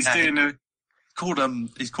Gosling. But he's doing a...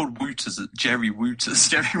 He's called Wooters, Jerry Wooters.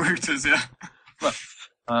 Jerry Wooters, yeah. So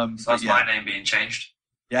that's my name being changed.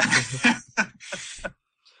 Yeah.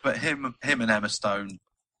 But him and Emma Stone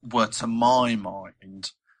were, to my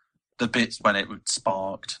mind, the bits when it was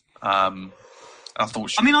sparked. I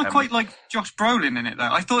quite like Josh Brolin in it, though.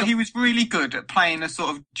 I thought he was really good at playing a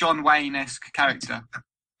sort of John Wayne-esque character.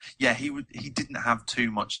 Yeah, he didn't have too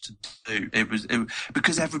much to do. It was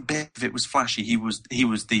because every bit of it was flashy.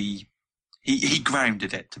 He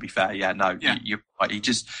grounded it, to be fair. Yeah, no, yeah. You're right. He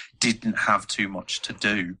just didn't have too much to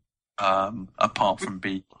do, apart from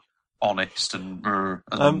be honest and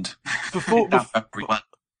before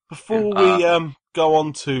we go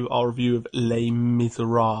on to our review of Les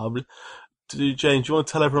Miserables, James, do you want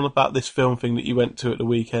to tell everyone about this film thing that you went to at the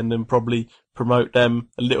weekend and probably promote them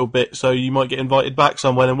a little bit, so you might get invited back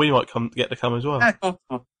somewhere and we might get to come as well?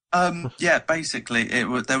 Basically,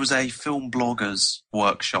 there was a film bloggers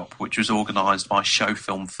workshop which was organised by Show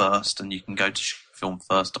Film First, and you can go to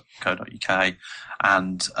showfilmfirst.co.uk,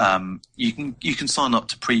 and you can sign up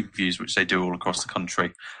to previews, which they do all across the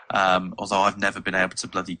country. Although I've never been able to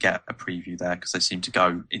bloody get a preview there because they seem to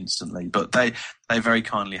go instantly. But they very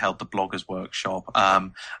kindly held the bloggers workshop,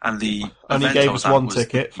 and the only gave us one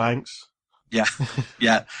ticket. Thanks. Yeah,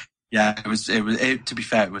 yeah. Yeah, it was. To be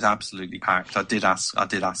fair, it was absolutely packed. I did ask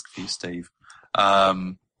for you, Steve.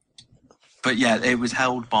 But yeah, it was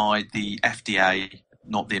held by the FDA,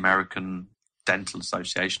 not the American Dental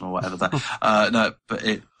Association or whatever. No, but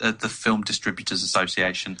the Film Distributors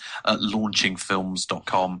Association at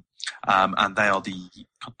launchingfilms.com, and they are the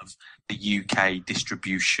UK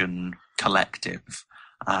distribution collective.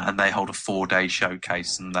 And they hold a 4-day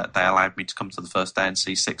showcase, and that they allowed me to come to the first day and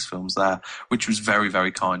see 6 films there, which was very,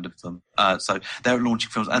 very kind of them. So they're at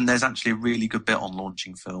Launching Films, and there's actually a really good bit on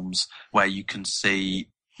Launching Films where you can see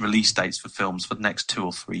release dates for films for the next 2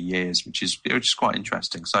 or 3 years, which is quite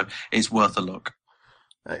interesting. So it's worth a look.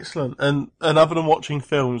 Excellent. And other than watching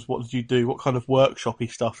films, what did you do? What kind of workshop-y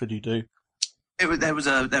stuff did you do? There was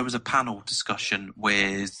a panel discussion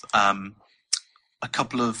with a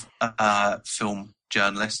couple of film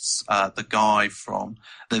journalists. The guy from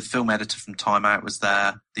the film editor from Time Out was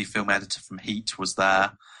there. The film editor from Heat was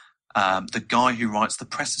there. The guy who writes the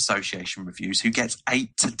Press Association reviews, who gets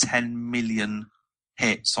 8 to 10 million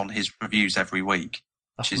hits on his reviews every week.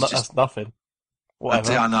 That's nothing.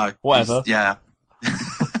 Whatever. I know. Whatever. Yeah.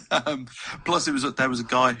 Plus, there was a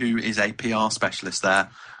guy who is a PR specialist there,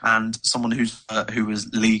 and someone who was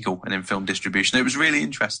legal and in film distribution. It was really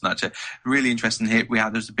interesting, actually. Really interesting here.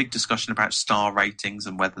 There was a big discussion about star ratings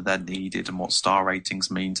and whether they're needed and what star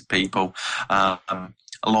ratings mean to people. A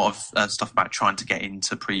lot of stuff about trying to get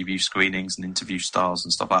into preview screenings and interview stars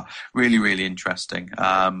and stuff like that. Really, really interesting.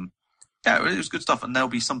 Yeah, it was good stuff, and there'll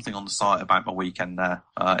be something on the site about my weekend there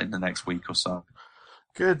in the next week or so.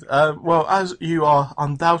 Good. Well, as you are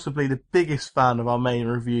undoubtedly the biggest fan of our main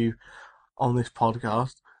review on this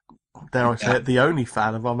podcast, dare I say it, the only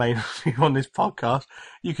fan of our main review on this podcast,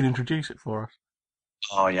 you can introduce it for us.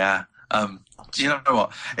 Oh yeah. Do you know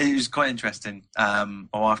what? It was quite interesting. My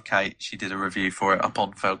wife Kate, she did a review for it up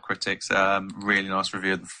on Failed Critics. Really nice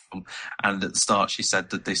review of the film. And at the start, she said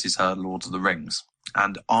that this is her Lord of the Rings.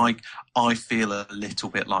 And I feel a little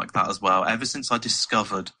bit like that as well. Ever since I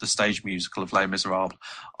discovered the stage musical of Les Miserables,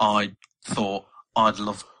 I thought I'd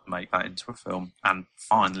love to make that into a film, and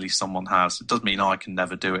finally someone has. It does mean I can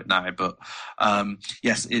never do it now, but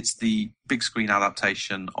yes, it's the big screen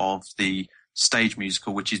adaptation of the stage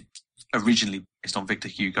musical, which is originally based on Victor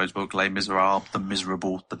Hugo's book Les Miserables, The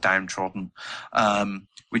Miserable, The Downtrodden,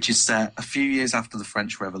 which is set a few years after the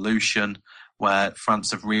French Revolution, where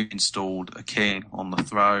France have reinstalled a king on the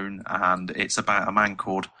throne, and it's about a man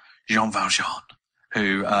called Jean Valjean,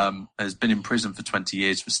 who has been in prison for 20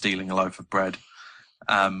 years for stealing a loaf of bread.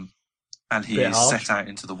 And he is set out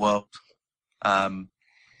into the world,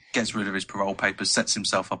 gets rid of his parole papers, sets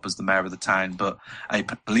himself up as the mayor of the town, but a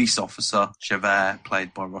police officer, Javert,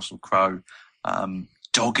 played by Russell Crowe,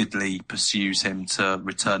 doggedly pursues him to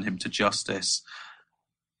return him to justice.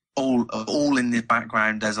 All in the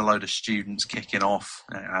background, there's a load of students kicking off,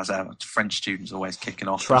 as ever. French students always kicking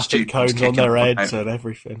off. Traffic cones on their heads and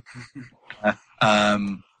everything.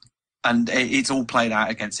 And it's all played out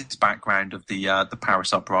against its background of the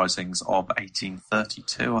Paris uprisings of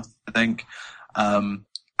 1832, I think.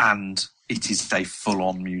 And it is a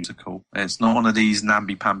full-on musical. It's not one of these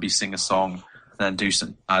namby-pamby sing-a-song, then do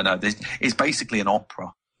some... no, it's basically an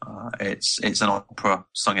opera. It's an opera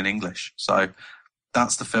sung in English. So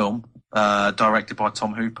that's the film, directed by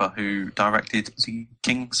Tom Hooper, who directed The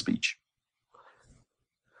King's Speech.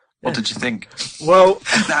 What did you think? Well...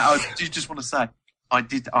 Now, I do just want to say... I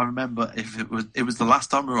remember if it was the last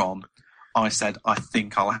time we were on, I said, I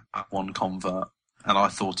think I'll have one convert. And I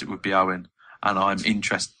thought it would be Owen. And I'm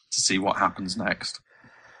interested to see what happens next.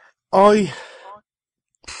 I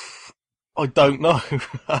don't know.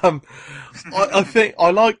 I think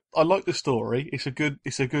I like the story. It's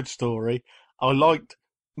a good story. I liked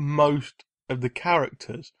most of the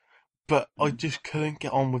characters, but I just couldn't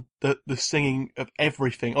get on with the singing of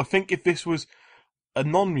everything. I think if this was a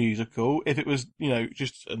non-musical, if it was,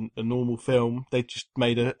 just a normal film, they just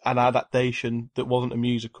made an adaptation that wasn't a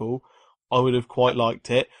musical, I would have quite liked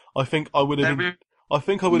it. I think I would have enjoyed.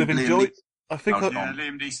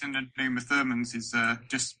 Liam Neeson and Uma Thurman's is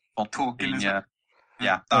just talking.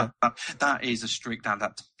 That is a strict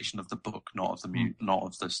adaptation of the book, not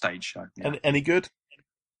of the stage show. Yeah. Any good?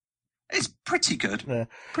 It's pretty good. Yeah.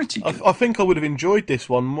 Pretty good. I think I would have enjoyed this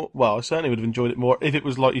one more. Well, I certainly would have enjoyed it more if it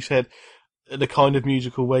was, like you said, the kind of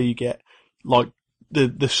musical where you get like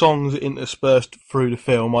the songs interspersed through the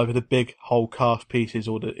film, either the big whole cast pieces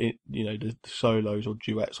or the solos or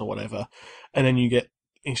duets or whatever, and then you get,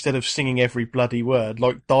 instead of singing every bloody word,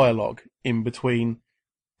 like dialogue in between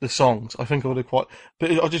the songs. I think I would have quite,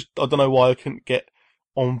 but I don't know why I couldn't get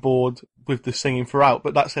on board with the singing throughout.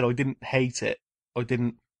 But that said, I didn't hate it. I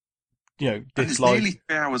didn't, dislike. And it's nearly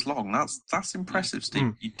 3 hours long. That's impressive,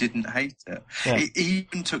 Steve. You didn't hate it. Yeah. It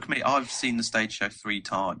even took me... I've seen the stage show 3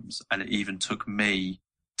 times, and it even took me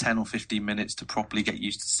 10 or 15 minutes to properly get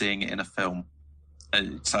used to seeing it in a film.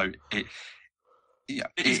 So it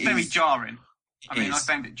is very jarring. I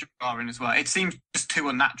found it jarring as well. It seems just too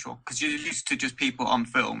unnatural, because you're used to just people on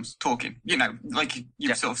films talking. Like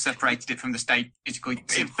you've sort of separated it from the stage.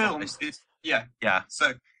 In films, yeah.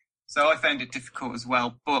 So I found it difficult as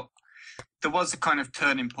well, but there was a kind of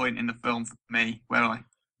turning point in the film for me where I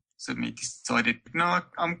suddenly decided, no,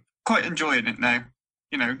 I'm quite enjoying it now.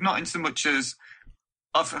 Not in so much as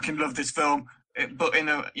I fucking love this film, but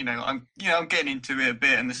I'm getting into it a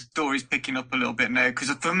bit, and the story's picking up a little bit now. Because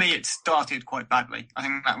for me, it started quite badly. I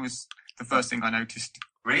think that was the first thing I noticed.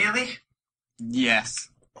 Really? Yes.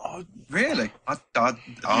 Oh, really? I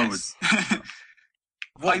yes.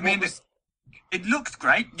 Was. It looked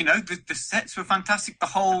great, the sets were fantastic. The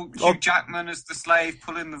whole Hugh Jackman as the slave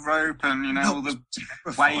pulling the rope and, all the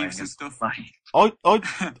waves and stuff.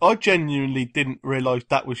 I genuinely didn't realise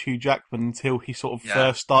that was Hugh Jackman until he sort of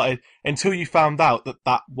first started, until you found out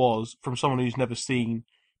that was, from someone who's never seen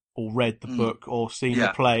or read the book or seen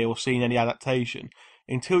the play or seen any adaptation,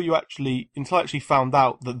 until I actually found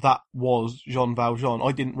out that was Jean Valjean.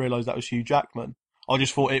 I didn't realise that was Hugh Jackman. I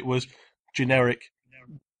just thought it was generic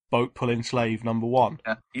boat pulling slave number 1.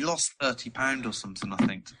 Yeah, he lost £30 or something, I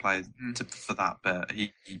think, to play for that bit.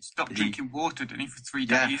 He stopped drinking water, didn't he, for 3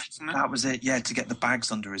 days? That was it. Yeah, to get the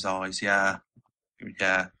bags under his eyes. Yeah.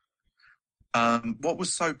 What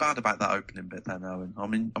was so bad about that opening bit then, Owen?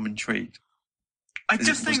 I'm intrigued. I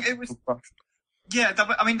just think it was. Yeah,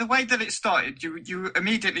 the way that it started, you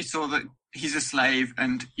immediately saw that he's a slave,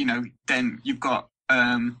 and then you've got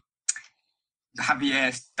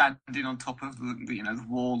Javier standing on top of the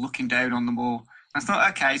wall, looking down on the wall. I thought,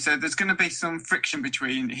 okay, so there's going to be some friction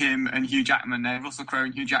between him and Hugh Jackman there. Russell Crowe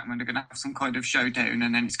and Hugh Jackman are going to have some kind of showdown,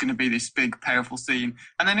 and then it's going to be this big, powerful scene.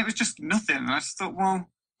 And then it was just nothing. And I just thought, well,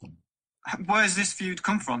 where's this feud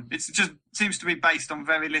come from? It just seems to be based on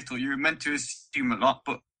very little. You're meant to assume a lot,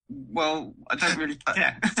 but, well, I don't really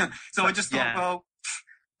care. So I just thought, well,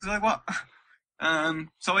 so what?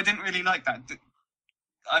 So I didn't really like that.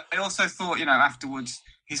 I also thought, afterwards,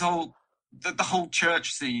 the whole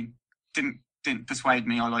church scene didn't persuade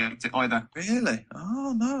me. I liked it either. Really?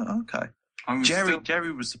 Oh no. Okay.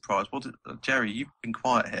 Jerry was surprised. Jerry? You've been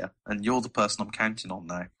quiet here, and you're the person I'm counting on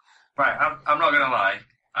now. Right. I'm not gonna lie.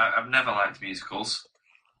 I've never liked musicals.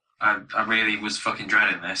 I really was fucking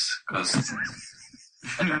dreading this because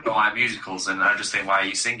I don't like musicals, and I just think, why are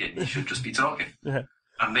you singing? You should just be talking. Yeah.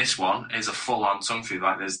 And this one is a full-on song through.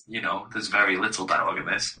 Like there's very little dialogue in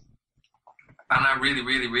this, and I really,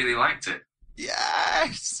 really, really liked it.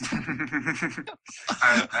 Yes.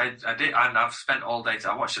 I did, and I've spent all day.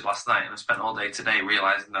 I watched it last night, and I spent all day today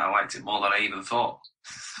realizing that I liked it more than I even thought.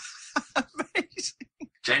 Amazing.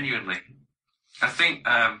 Genuinely, I think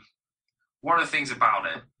one of the things about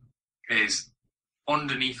it is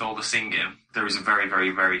underneath all the singing, there is a very,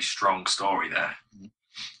 very, very strong story there.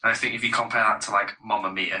 And I think if you compare that to like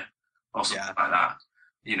Mamma Mia or something like that,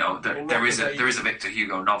 there is a Victor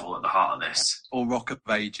Hugo novel at the heart of this, or Rock of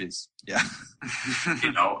Ages, yeah.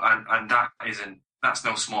 And that's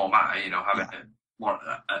no small matter. Having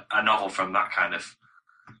a novel from that kind of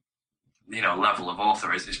level of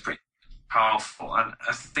author is pretty powerful. And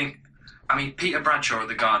I mean, Peter Bradshaw of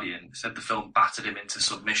The Guardian said the film battered him into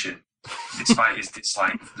submission, despite his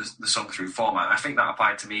dislike the sung through format. I think that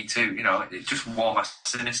applied to me too. It just wore my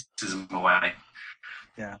cynicism away.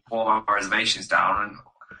 Yeah. Wore my reservations down, and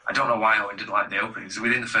I don't know why I didn't like the openings.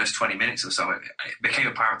 Within the first 20 minutes or so, it became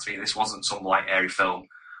apparent to me this wasn't some light, airy film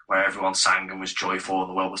where everyone sang and was joyful and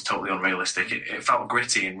the world was totally unrealistic. It felt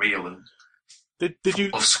gritty and real, and did you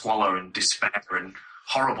of squalor and despair and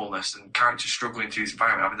horribleness, and characters struggling through this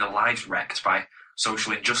environment, having their lives wrecked by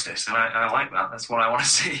social injustice, and I like that. That's what I want to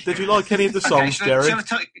see. Did you like any of the songs, Jerry?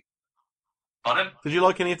 Pardon? Did you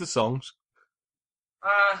like any of the songs?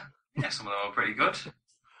 Yeah, some of them were pretty good.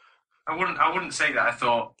 I wouldn't say that I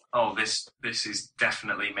thought, oh, this is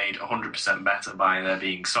definitely made 100% better by there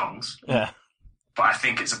being songs. Yeah. But I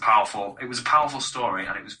think it was a powerful story,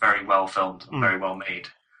 and it was very well filmed, and very well made.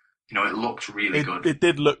 It looked really good. It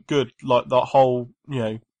did look good, like that whole,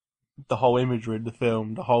 the whole imagery of the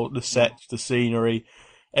film, the sets, the scenery,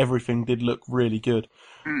 everything did look really good.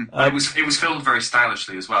 It was filmed very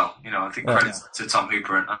stylishly as well. I think credit to Tom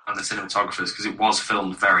Hooper and the cinematographers, because it was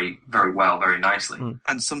filmed very, very well, very nicely.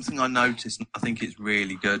 And something I noticed, and I think it's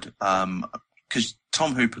really good, because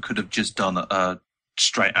Tom Hooper could have just done a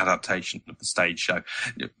straight adaptation of the stage show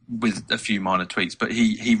with a few minor tweaks, but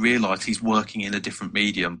he realised he's working in a different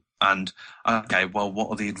medium. And okay, well,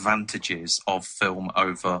 what are the advantages of film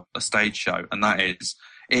over a stage show? And that is,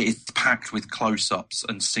 it is packed with close-ups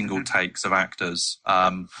and single takes of actors.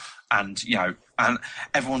 And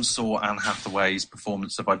everyone saw Anne Hathaway's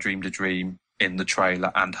performance of I Dreamed a Dream in the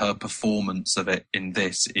trailer, and her performance of it in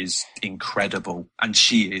this is incredible. And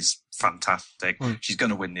she is fantastic. She's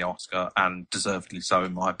going to win the Oscar, and deservedly so,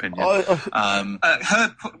 in my opinion. When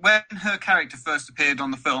her character first appeared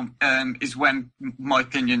on the film is when my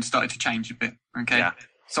opinion started to change a bit. Okay, yeah.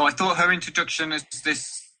 So I thought her introduction as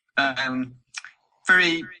this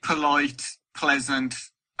very polite, pleasant,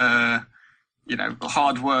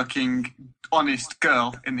 hard-working, honest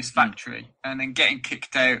girl in this factory, and then getting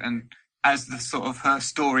kicked out, and as the sort of her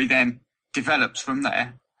story then develops from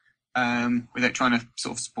there, without trying to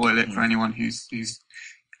sort of spoil it for anyone who's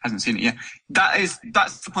hasn't seen it yet. That's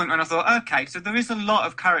the point when I thought, okay, so there is a lot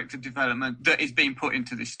of character development that is being put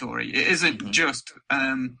into this story. It isn't just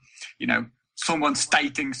someone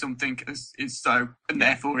stating something is so, and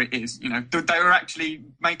therefore it is. They were actually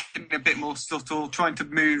making it a bit more subtle, trying to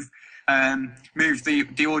move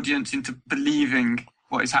the audience into believing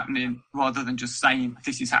what is happening rather than just saying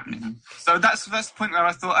this is happening. So that's the point where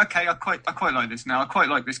I thought, okay, I quite like this now. I quite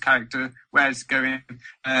like this character, where it's going,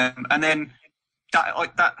 and then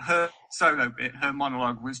that her solo bit, her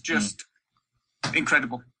monologue was just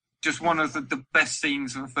incredible. Just one of the best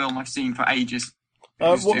scenes of a film I've seen for ages. It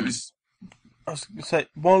was. I was going to say,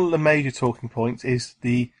 one of the major talking points is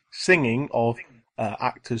the singing of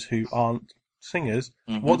actors who aren't singers.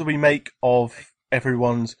 What do we make of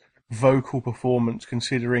everyone's vocal performance,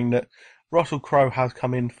 considering that Russell Crowe has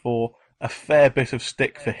come in for a fair bit of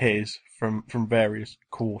stick for his from various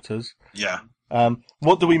quarters? Yeah.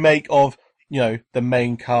 What do we make of, the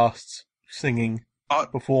main cast's singing I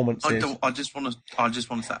performances. I just want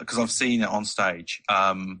to say, because I've seen it on stage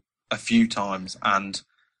a few times, and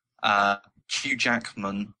Hugh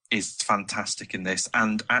Jackman is fantastic in this,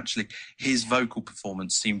 and actually his vocal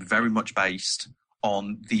performance seemed very much based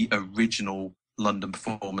on the original London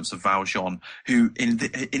performance of Valjean, who in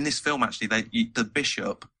this film actually the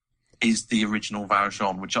bishop is the original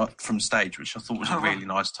Valjean, from stage, which I thought was a really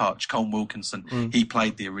nice touch. Colm Wilkinson, he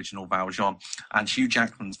played the original Valjean, and Hugh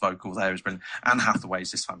Jackman's vocal there is brilliant. Anne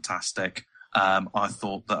Hathaway's is fantastic. I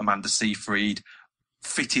thought that Amanda Seyfried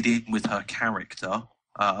fitted in with her character.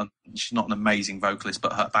 She's not an amazing vocalist,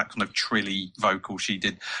 but that kind of trilly vocal she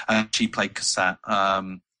did. She played Cosette,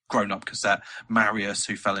 grown-up Cosette. Marius,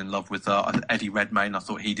 who fell in love with Eddie Redmayne, I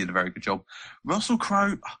thought he did a very good job. Russell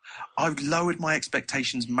Crowe, I've lowered my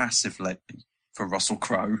expectations massively for Russell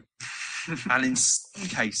Crowe, and in some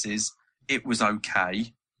cases it was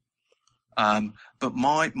okay. But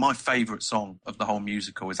my favourite song of the whole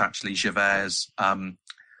musical is actually Javert's.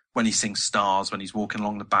 When he sings Stars, when he's walking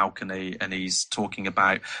along the balcony and he's talking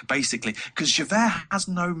about, basically, because Javert has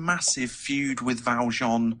no massive feud with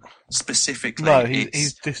Valjean specifically. No,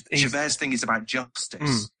 he's Javert's thing is about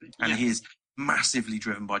justice, and he is massively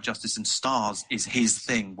driven by justice, and Stars is his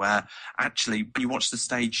thing, where actually, when you watch the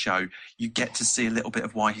stage show, you get to see a little bit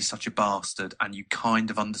of why he's such a bastard, and you kind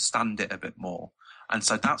of understand it a bit more. And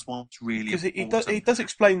so that's what's really important. Because he does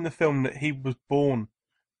explain in the film that he was born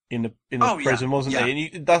in a prison, wasn't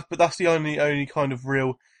he? And but that's the only kind of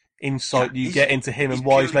real insight you get into him and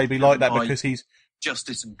why he's maybe like that, because he's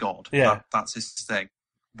justice and God. Yeah, that's his thing.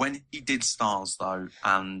 When he did Stars though,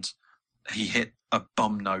 and he hit a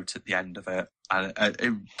bum note at the end of it, and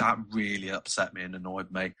that really upset me and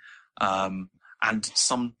annoyed me. And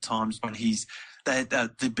sometimes when he's there,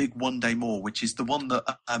 the big One Day More, which is the one that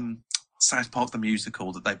South Park the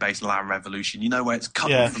musical that they based La Revolution, where it's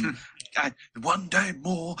cut from One Day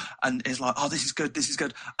More, and it's like, oh, this is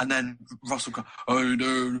good, and then Russell goes, oh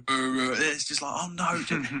no, it's just like, oh no,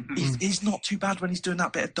 he's not too bad when he's doing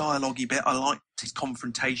that bit of dialogue-y bit. I liked his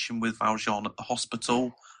confrontation with Valjean at the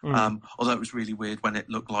hospital, although it was really weird when it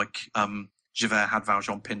looked like Javert had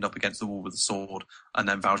Valjean pinned up against the wall with a sword, and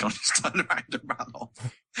then Valjean just turned around and ran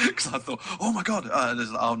off. Because I thought, oh my God,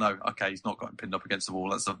 oh no, okay, he's not got him pinned up against the wall,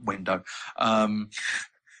 that's a window.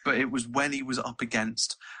 But it was when he was up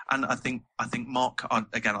against, and I think Mark,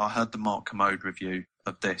 again, I heard the Mark Commode review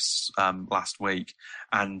of this last week,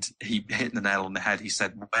 and he hit the nail on the head. He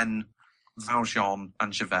said when Valjean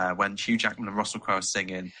and Javert, when Hugh Jackman and Russell Crowe are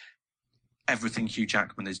singing, everything Hugh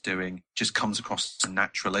Jackman is doing just comes across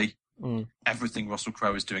naturally. Everything Russell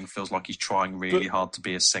Crowe is doing feels like he's trying really hard to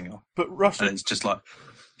be a singer. But Russell, and it's just like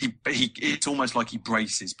it's almost like he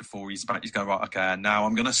braces before he's about to go, right, okay, now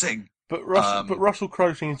I'm going to sing. But Russell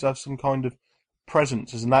Crowe seems to have some kind of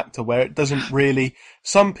presence as an actor where it doesn't really.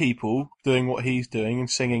 Some people doing what he's doing and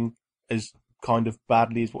singing as kind of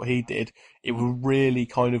badly as what he did, it will really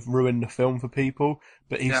kind of ruin the film for people.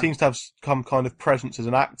 But he seems to have some kind of presence as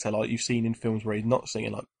an actor, like you've seen in films where he's not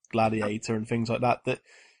singing, like Gladiator and things like that. That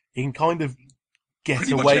he can kind of get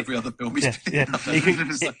pretty away. Much every other film he's been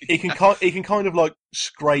in. He can kind of like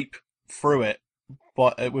scrape through it.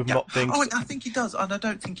 But with not being. Oh, I think he does, and I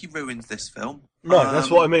don't think he ruins this film. No, that's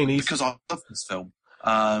what I mean. Because I love this film.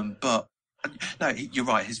 But no, you're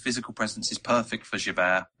right. His physical presence is perfect for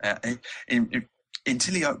Javert.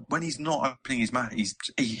 Until when he's not opening his mouth,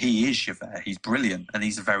 he is Javert. He's brilliant, and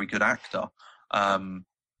he's a very good actor.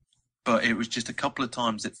 But it was just a couple of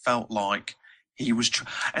times it felt like he was.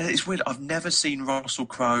 And it's weird. I've never seen Russell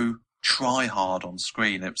Crowe try hard on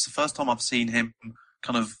screen. It was the first time I've seen him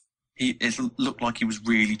kind of. It looked like he was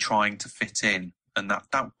really trying to fit in, and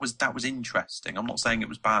that was interesting. I'm not saying it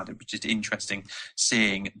was bad. It was just interesting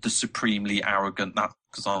seeing the supremely arrogant,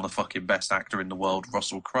 because I'm the fucking best actor in the world,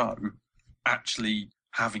 Russell Crowe, actually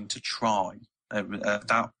having to try.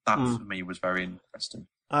 That for me was very interesting.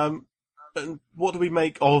 And what do we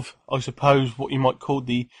make of, I suppose, what you might call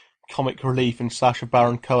the comic relief in Sacha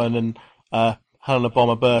Baron Cohen and Helena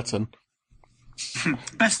Bonham Burton?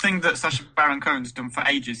 Best thing that Sacha Baron Cohen's done for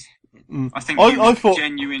ages. I think I thought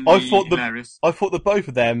genuinely hilarious. I thought that both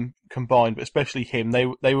of them combined, but especially him, they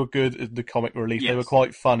were good as the comic relief. Yes. They were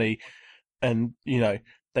quite funny, and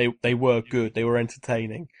they were good. They were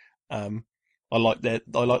entertaining. I like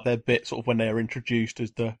their bit sort of when they are introduced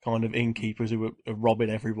as the kind of innkeepers who were robbing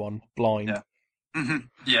everyone blind. Yeah. Mm-hmm.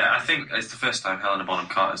 Yeah, I think it's the first time Helena Bonham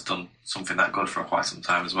Carter's done something that good for quite some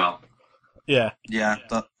time as well. Yeah,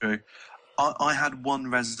 that's true. I had one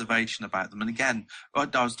reservation about them, and again,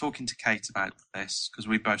 I was talking to Kate about this because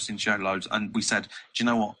we've both seen the show loads, and we said, do you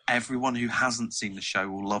know what? Everyone who hasn't seen the show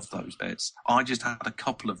will love those bits. I just had a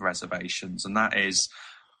couple of reservations, and that is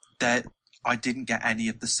that I didn't get any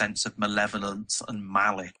of the sense of malevolence and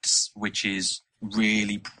malice, which is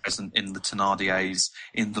really present in the Thénardiers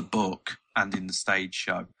in the book and in the stage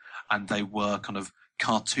show, and they were kind of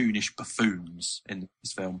cartoonish buffoons in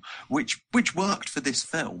this film, which worked for this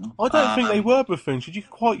film. I don't think they were buffoons. You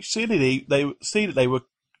quite clearly you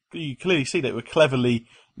clearly see they were cleverly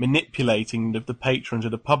manipulating the patrons of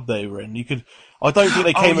the pub they were in. I don't think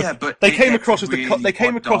they came across as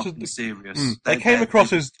serious. They came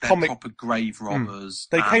across as comic proper grave robbers.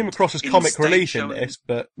 They came across as comic relief in this,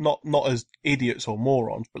 but not as idiots or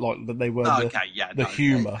morons, but like they were the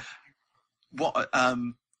humour.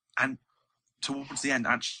 And towards the end,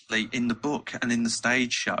 actually, in the book and in the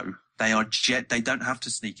stage show, they don't have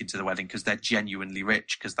to sneak into the wedding because they're genuinely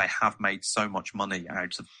rich because they have made so much money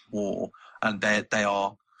out of war, and they're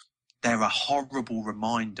a horrible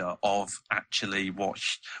reminder of actually what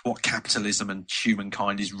capitalism and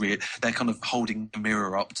humankind is real. They're kind of holding a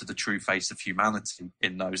mirror up to the true face of humanity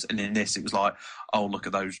in those. And in this, it was like, oh, look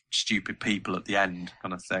at those stupid people at the end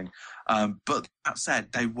kind of thing. But that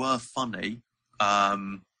said, they were funny.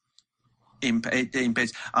 In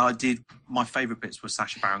bits, my favourite bits were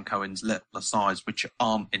Sacha Baron Cohen's Little Asides, which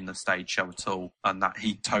aren't in the stage show at all, and that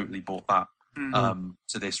he totally brought that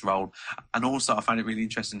to this role. And also, I found it really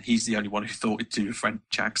interesting. He's the only one who thought it'd do a French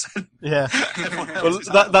accent. Yeah, well,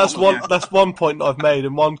 that's one point that I've made,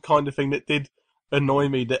 and one kind of thing that did annoy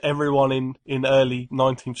me, that everyone in early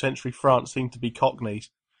 19th century France seemed to be Cockneys,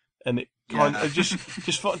 and it kind of I just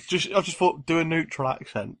thought, do a neutral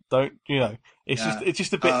accent. Don't, it's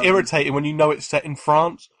just a bit irritating when you know it's set in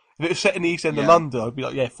France. If it was set in the East End of London, I'd be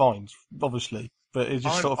like, yeah, fine, obviously. But it's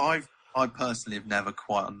just I personally have never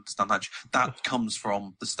quite understand that. That comes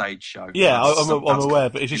from the stage show. Yeah, I'm aware,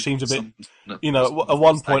 but it just seems a bit. At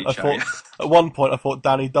one point I thought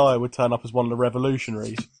Danny Dyer would turn up as one of the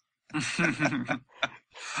revolutionaries, which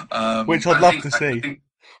I'd love to see.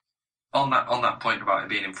 On that point about it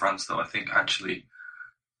being in France, though, I think actually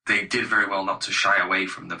they did very well not to shy away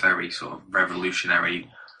from the very sort of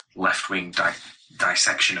revolutionary left-wing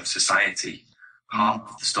dissection of society part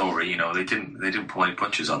of the story. They didn't pull any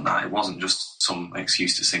punches on that. It wasn't just some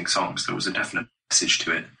excuse to sing songs. There was a definite message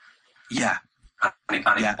to it. Yeah, and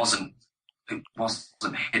it wasn't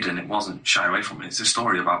hidden. It wasn't shy away from it. It's a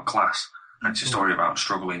story about class, and it's a story about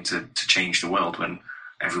struggling to change the world when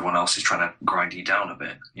everyone else is trying to grind you down a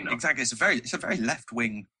bit. Exactly. It's a very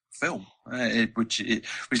left-wing film, which,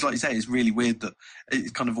 like you say, is really weird that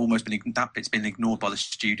it's kind of almost been ignored by the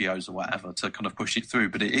studios or whatever to kind of push it through.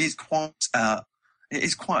 But it is quite a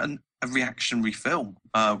reactionary film,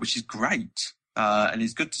 which is great, and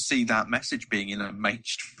it's good to see that message being in a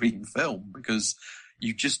mainstream film because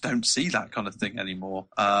you just don't see that kind of thing anymore.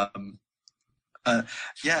 What I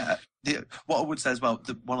would say as well,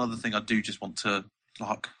 one other thing I do just want to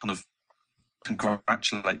kind of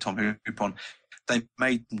congratulate Tom Hoop on. They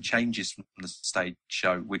made some changes from the stage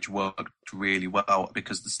show, which worked really well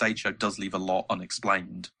because the stage show does leave a lot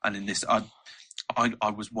unexplained. And in this, I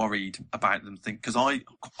was worried about them because I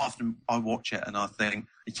often watch it and I think,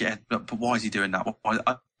 yeah, but why is he doing that? And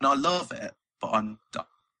I love it, but I'm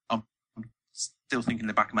still thinking in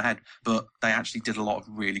the back of my head. But they actually did a lot of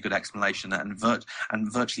really good explanation, and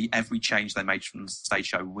virtually every change they made from the stage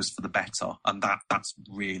show was for the better, and that's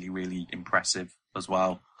really, really impressive as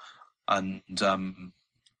well. And and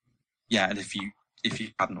if you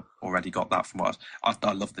hadn't already got that from what I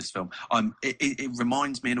love this film. It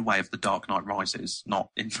reminds me in a way of The Dark Knight Rises, not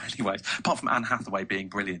in many ways, apart from Anne Hathaway being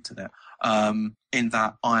brilliant in it. In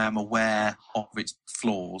that I am aware of its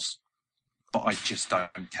flaws, but I just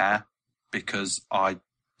don't care because I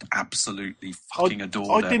absolutely fucking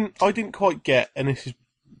adored it. I didn't quite get, and this is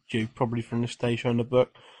due probably from the stage show in the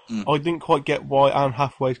book. I didn't quite get why Anne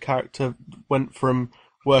Hathaway's character went from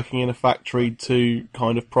working in a factory to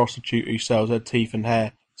kind of prostitute who sells her teeth and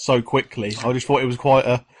hair so quickly. I just thought it was quite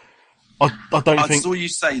a. I saw you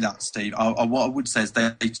say that, Steve. What I would say is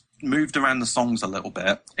they moved around the songs a little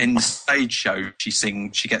bit. In the stage show, she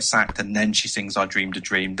gets sacked, and then she sings "I Dreamed a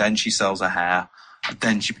Dream." Then she sells her hair.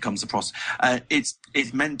 Then she becomes a prostitute. It's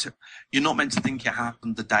meant to. You're not meant to think it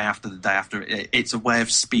happened the day after the day after. It's a way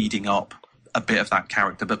of speeding up a bit of that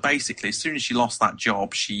character, but basically as soon as she lost that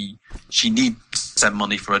job, she needed to send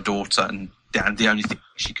money for her daughter, and the only thing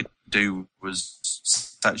she could do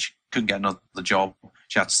was that she couldn't get another job.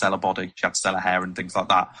 She had to sell her body, she had to sell her hair and things like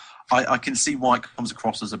that. I can see why it comes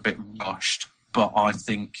across as a bit rushed, but I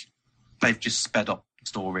think they've just sped up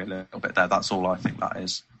story a little bit there. That's all I think that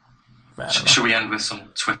is. Should we end with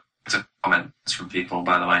some Twitter comments from people,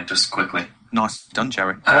 by the way, just quickly? Nice done,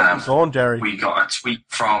 Jerry. Go on, Jerry. We got a tweet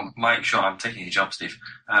from Mike Shaw. I'm taking your job, Steve.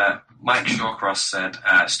 Mike Shawcross said,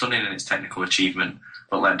 stunning in its technical achievement,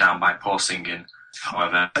 but let down by poor singing.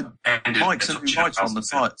 However, Mike's a new writer on the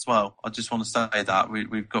site as well. I just want to say that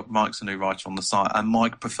we've got Mike's a new writer on the site, and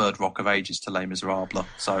Mike preferred Rock of Ages to Les Miserables,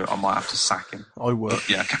 so I might have to sack him. I would. But,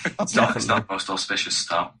 yeah, It's not the most auspicious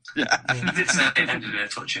start. yeah. It ended in a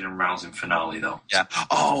touching and rousing finale, though. Yeah.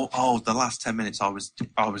 Oh! The last 10 minutes, I was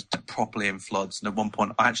properly in floods, and at one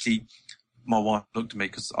point, my wife looked at me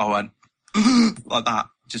because I went like that,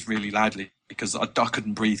 just really loudly, because I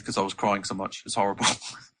couldn't breathe because I was crying so much. It was horrible.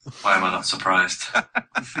 Why am I not surprised?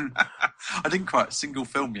 I didn't cry at a single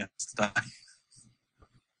film yesterday.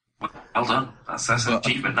 Well done. That's an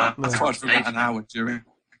achievement. I cried for about an hour during.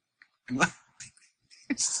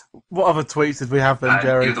 What other tweets did we have then,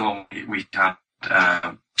 Jerry? The other one we had,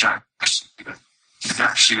 Jack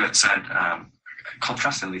Stewart said,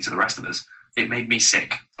 contrastingly to the rest of us, it made me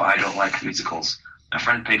sick, but I don't like musicals. A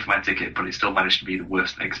friend paid for my ticket, but it still managed to be the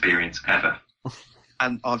worst experience ever.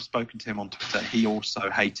 And I've spoken to him on Twitter. He also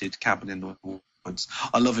hated Cabin in the Woods.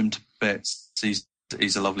 I love him to bits.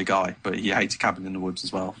 He's a lovely guy, but he hated Cabin in the Woods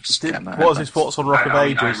as well. What was his thoughts on Rock of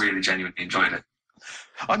Ages? I really genuinely enjoyed it.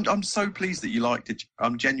 I'm so pleased that you liked it.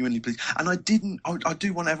 I'm genuinely pleased. And I do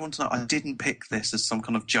want everyone to know I didn't pick this as some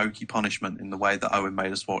kind of jokey punishment in the way that Owen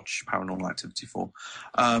made us watch Paranormal Activity 4.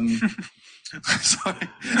 Sorry.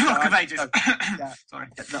 Rock of Ages. Sorry.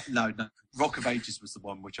 No. Rock of Ages was the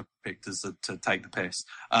one which I picked as to take the piss.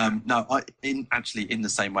 In the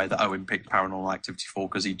same way that Owen picked Paranormal Activity 4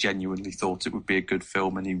 because he genuinely thought it would be a good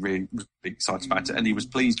film and he really was excited about it and he was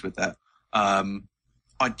pleased with that.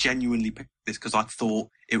 I genuinely picked this because I thought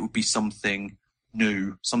it would be something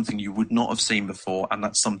new, something you would not have seen before, and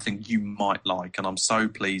that's something you might like. And I'm so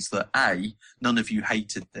pleased that A, none of you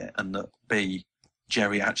hated it, and that B,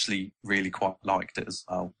 Jerry actually really quite liked it as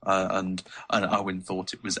well, and Owen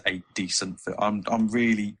thought it was a decent film. I'm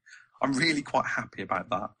really quite happy about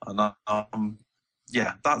that, and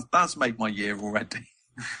that's made my year already.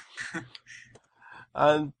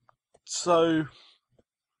 And so,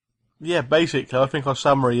 yeah, basically, I think our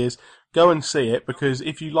summary is go and see it because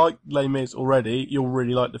if you like Les Mis already, you'll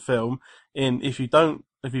really like the film. If you've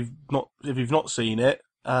not seen it,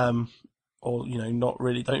 or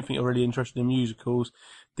don't think you're really interested in musicals,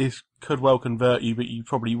 this could well convert you, but you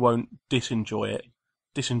probably won't disenjoy it.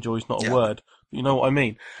 Disenjoy is not a word, but you know what I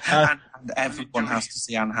mean. And everyone has to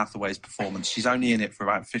see Anne Hathaway's performance. She's only in it for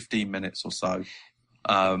about 15 minutes or so,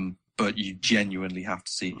 but you genuinely have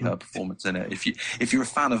to see her performance in it. If you're a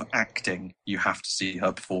fan of acting, you have to see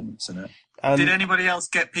her performance in it. Did anybody else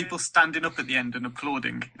get people standing up at the end and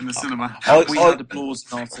applauding in the cinema? We had applause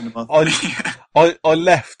in our cinema. I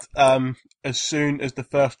left as soon as the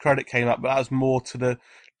first credit came up, but that was more to the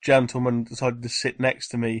gentleman who decided to sit next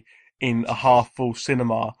to me in a half-full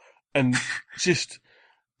cinema, and just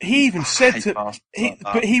he even said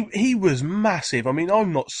he was massive. I mean,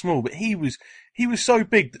 I'm not small, but he was so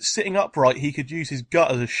big that sitting upright, he could use his gut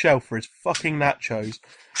as a shelf for his fucking nachos.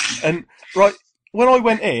 And right. When I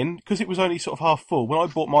went in, because it was only sort of half full, when I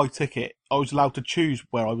bought my ticket, I was allowed to choose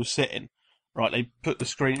where I was sitting. Right, they put the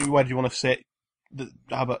screen, where do you want to sit?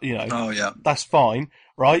 How about, Oh, yeah. That's fine,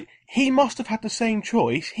 right? He must have had the same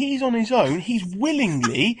choice. He's on his own. He's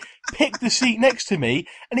willingly picked the seat next to me,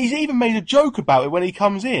 and he's even made a joke about it when he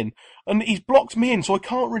comes in. And he's blocked me in, so I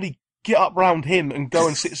can't really get up round him and go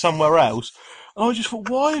and sit somewhere else. And I just thought,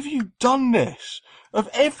 why have you done this? Of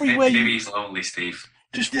everywhere Maybe he's lonely, Steve.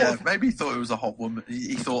 Maybe he thought it was a hot woman.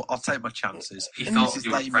 He thought, I'll take my chances. He thought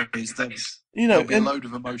you were there'll be a load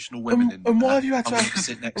of emotional women in there. And why have you had to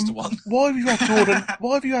sit next to one? Why have you had to order?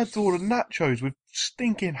 Why have you had to order nachos with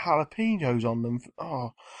stinking jalapenos on them?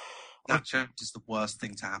 Oh, nachos is the worst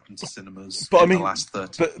thing to happen to cinemas the last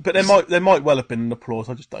 30 years. But there might well have been an applause.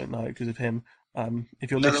 I just don't know because of him.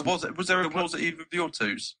 If you're listening, was there applause at either of your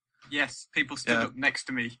twos? Yes, people stood up next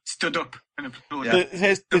to me, stood up and applauded.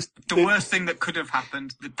 Yeah. The worst thing that could have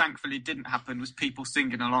happened, that thankfully didn't happen, was people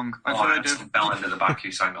singing along. I've heard of Bell in the back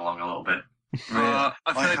who sang along a little bit.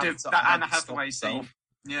 I've heard of that Anne Hathaway scene.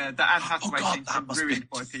 Yeah, that Anne Hathaway scene's been ruined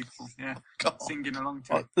by people. Yeah, singing along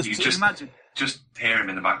to it. You just imagine. Just hear him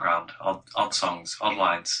in the background. Odd songs, odd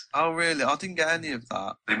lines. Oh, really? I didn't get any of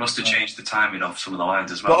that. They must have changed the timing of some of the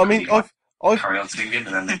lines as well. But I mean, I've carry on singing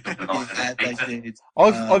and then they put it on. They did.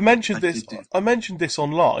 I've mentioned this. I mentioned this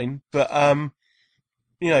online, but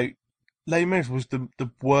Les Mis was the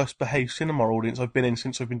worst behaved cinema audience I've been in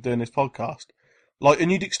since I've been doing this podcast. Like,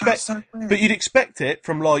 and you'd expect it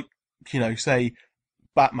from say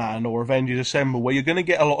Batman or Avengers Assemble, where you're going to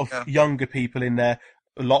get a lot of younger people in there,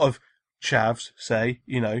 a lot of chavs, say,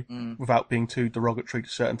 without being too derogatory to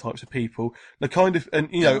certain types of people. The kind of, and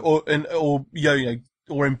or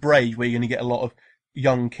in Brave, where you're going to get a lot of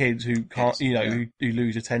young kids who can't, who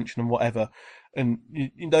lose attention and whatever. And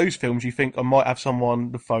in those films, you think I might have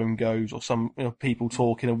someone, the phone goes, or some people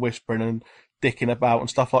talking and whispering and dicking about and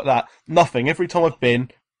stuff like that. Nothing. Every time I've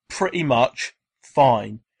been, pretty much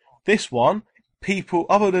fine. This one, people,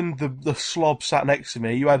 other than the slob sat next to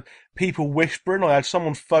me, you had people whispering. I had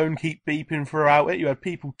someone's phone keep beeping throughout it. You had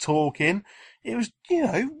people talking. It was,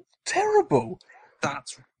 terrible.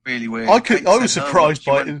 That's really weird. I was surprised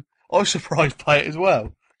by it. I was surprised by it as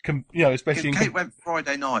well. Especially Kate went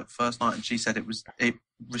Friday night, first night, and she said it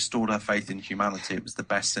restored her faith in humanity. It was the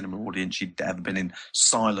best cinema audience she'd ever been in.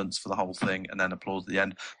 Silence for the whole thing, and then applause at the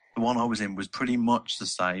end. The one I was in was pretty much the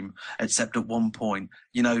same, except at one point,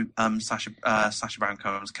 Sacha Baron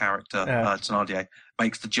Cohen's character, Thénardier,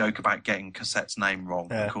 makes the joke about getting Cosette's name wrong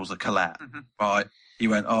and calls her Colette. Mm-hmm. Right? He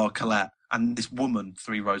went, "Oh, Colette," and this woman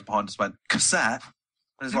 3 rows behind us went, "Cosette."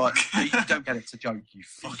 It's like, you don't get it's a joke, you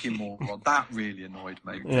fucking moron. That really annoyed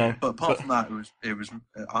me. Yeah, but apart from that, it was.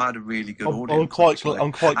 I had a really good audience.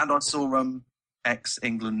 And I saw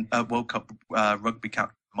ex-England World Cup rugby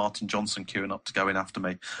captain Martin Johnson queuing up to go in after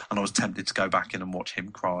me, and I was tempted to go back in and watch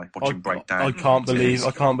him cry, him break down. I can't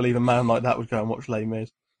believe a man like that would go and watch Les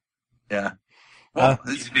Mis. Yeah.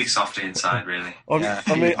 He's a big softy inside, really.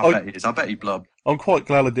 I bet he blub. I'm quite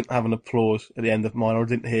glad I didn't have an applause at the end of mine, or I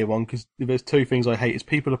didn't hear one, because there's 2 things I hate: is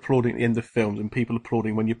people applauding at the end of films and people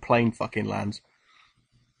applauding when your plane fucking lands.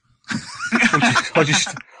 I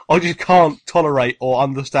just can't tolerate or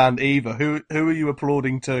understand either. Who are you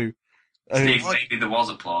applauding to? Steve, maybe there was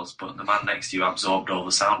applause, but the man next to you absorbed all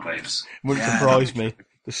the sound waves. Wouldn't surprise me.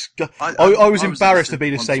 I was embarrassed to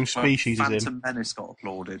be the same species as him. Phantom Menace got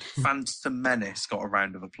applauded. Phantom Menace got a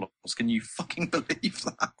round of applause. Can you fucking believe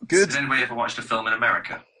that? Good. Has anybody ever watched a film in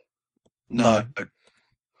America? No.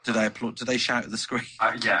 Did they applaud? Did they shout at the screen?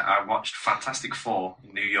 I watched Fantastic Four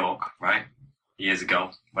in New York, right, years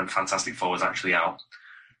ago, when Fantastic Four was actually out.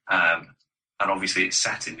 And obviously it's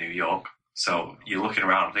set in New York. So you're looking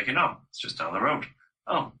around thinking, oh, it's just down the road.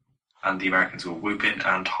 Oh. And the Americans were whooping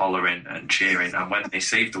and hollering and cheering. And when they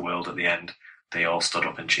saved the world at the end, they all stood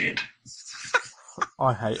up and cheered.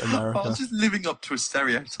 I hate America. I was just living up to a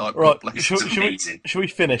stereotype. Right, should we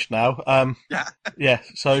finish now? Yeah. Yeah,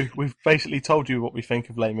 so we've basically told you what we think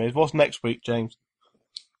of Les Mis. What's next week, James?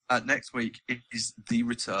 Next week is the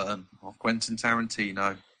return of Quentin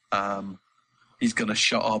Tarantino. He's going to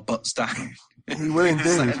shut our butts down. He will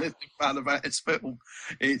indeed. About his film.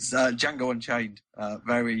 It's Django Unchained.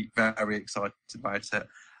 Very, very excited about it.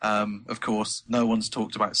 Of course, no one's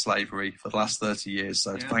talked about slavery for the last 30 years,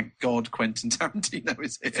 so thank God Quentin Tarantino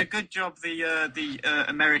is here. It's a good job the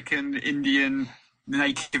American Indian,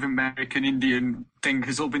 Native American Indian thing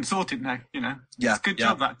has all been sorted now, Yeah, it's a good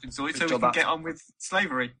job that's been sorted, so we can get on with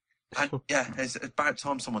slavery. And it's about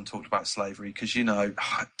time someone talked about slavery, because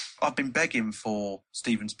I've been begging for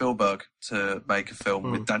Steven Spielberg to make a film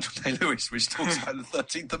with Daniel Day-Lewis which talks about the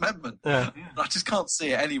 13th Amendment. Yeah. I just can't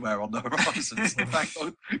see it anywhere on the horizon. So thank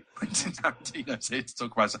God Quentin Tarantino's here to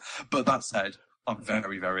talk about it. But that said, I'm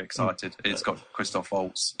very, very excited. It's got Christoph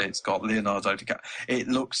Waltz. It's got Leonardo DiCaprio. It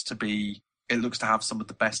looks to have some of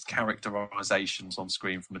the best characterizations on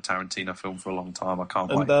screen from a Tarantino film for a long time. I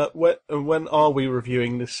can't wait. When are we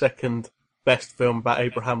reviewing the second best film about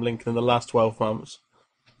Abraham Lincoln in the last 12 months?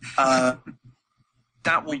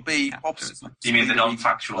 That will be... Do you mean the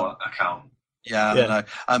non-factual account? Yeah. I know.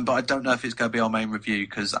 But I don't know if it's going to be our main review,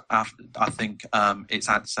 because I think it's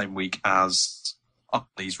at the same week as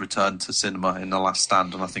Arnie's return to cinema in The Last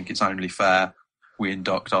Stand, and I think it's only fair we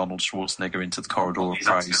induct Arnold Schwarzenegger into the corridor of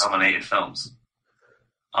praise. He's nominated films.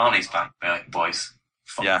 Arnie's back, boys.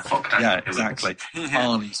 Fuck exactly.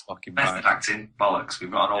 Arnie's fucking back. Method acting, bollocks.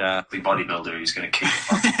 We've got an old bodybuilder who's going to kick.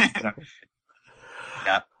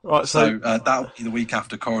 Yeah. Right. So that'll be the week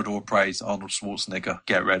after Corridor of Praise. Arnold Schwarzenegger,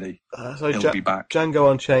 get ready. He'll be back.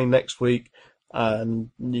 Django Unchained next week,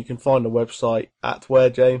 and you can find the website at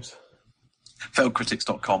where, James?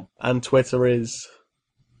 Failedcritics.com. And Twitter is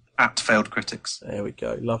at Failed Critics. There we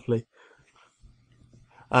go. Lovely.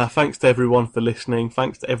 Thanks to everyone for listening.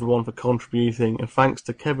 Thanks to everyone for contributing. And thanks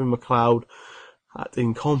to Kevin MacLeod at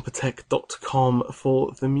incompetech.com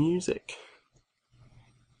for the music.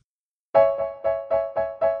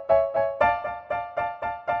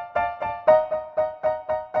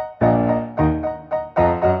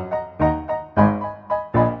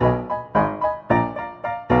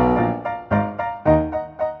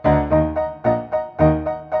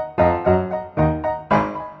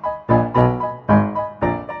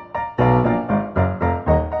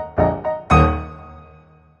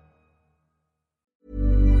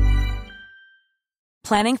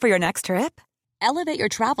 Planning for your next trip? Elevate your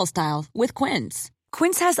travel style with Quince.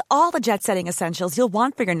 Quince has all the jet-setting essentials you'll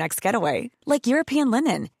want for your next getaway, like European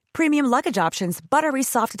linen, premium luggage options, buttery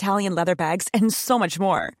soft Italian leather bags, and so much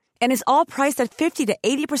more. And is all priced at 50 to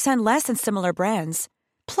 80% less than similar brands.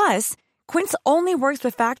 Plus, Quince only works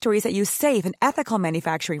with factories that use safe and ethical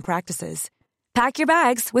manufacturing practices. Pack your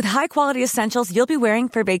bags with high-quality essentials you'll be wearing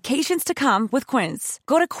for vacations to come with Quince.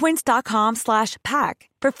 Go to quince.com/pack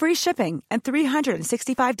for free shipping and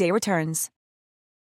 365-day returns.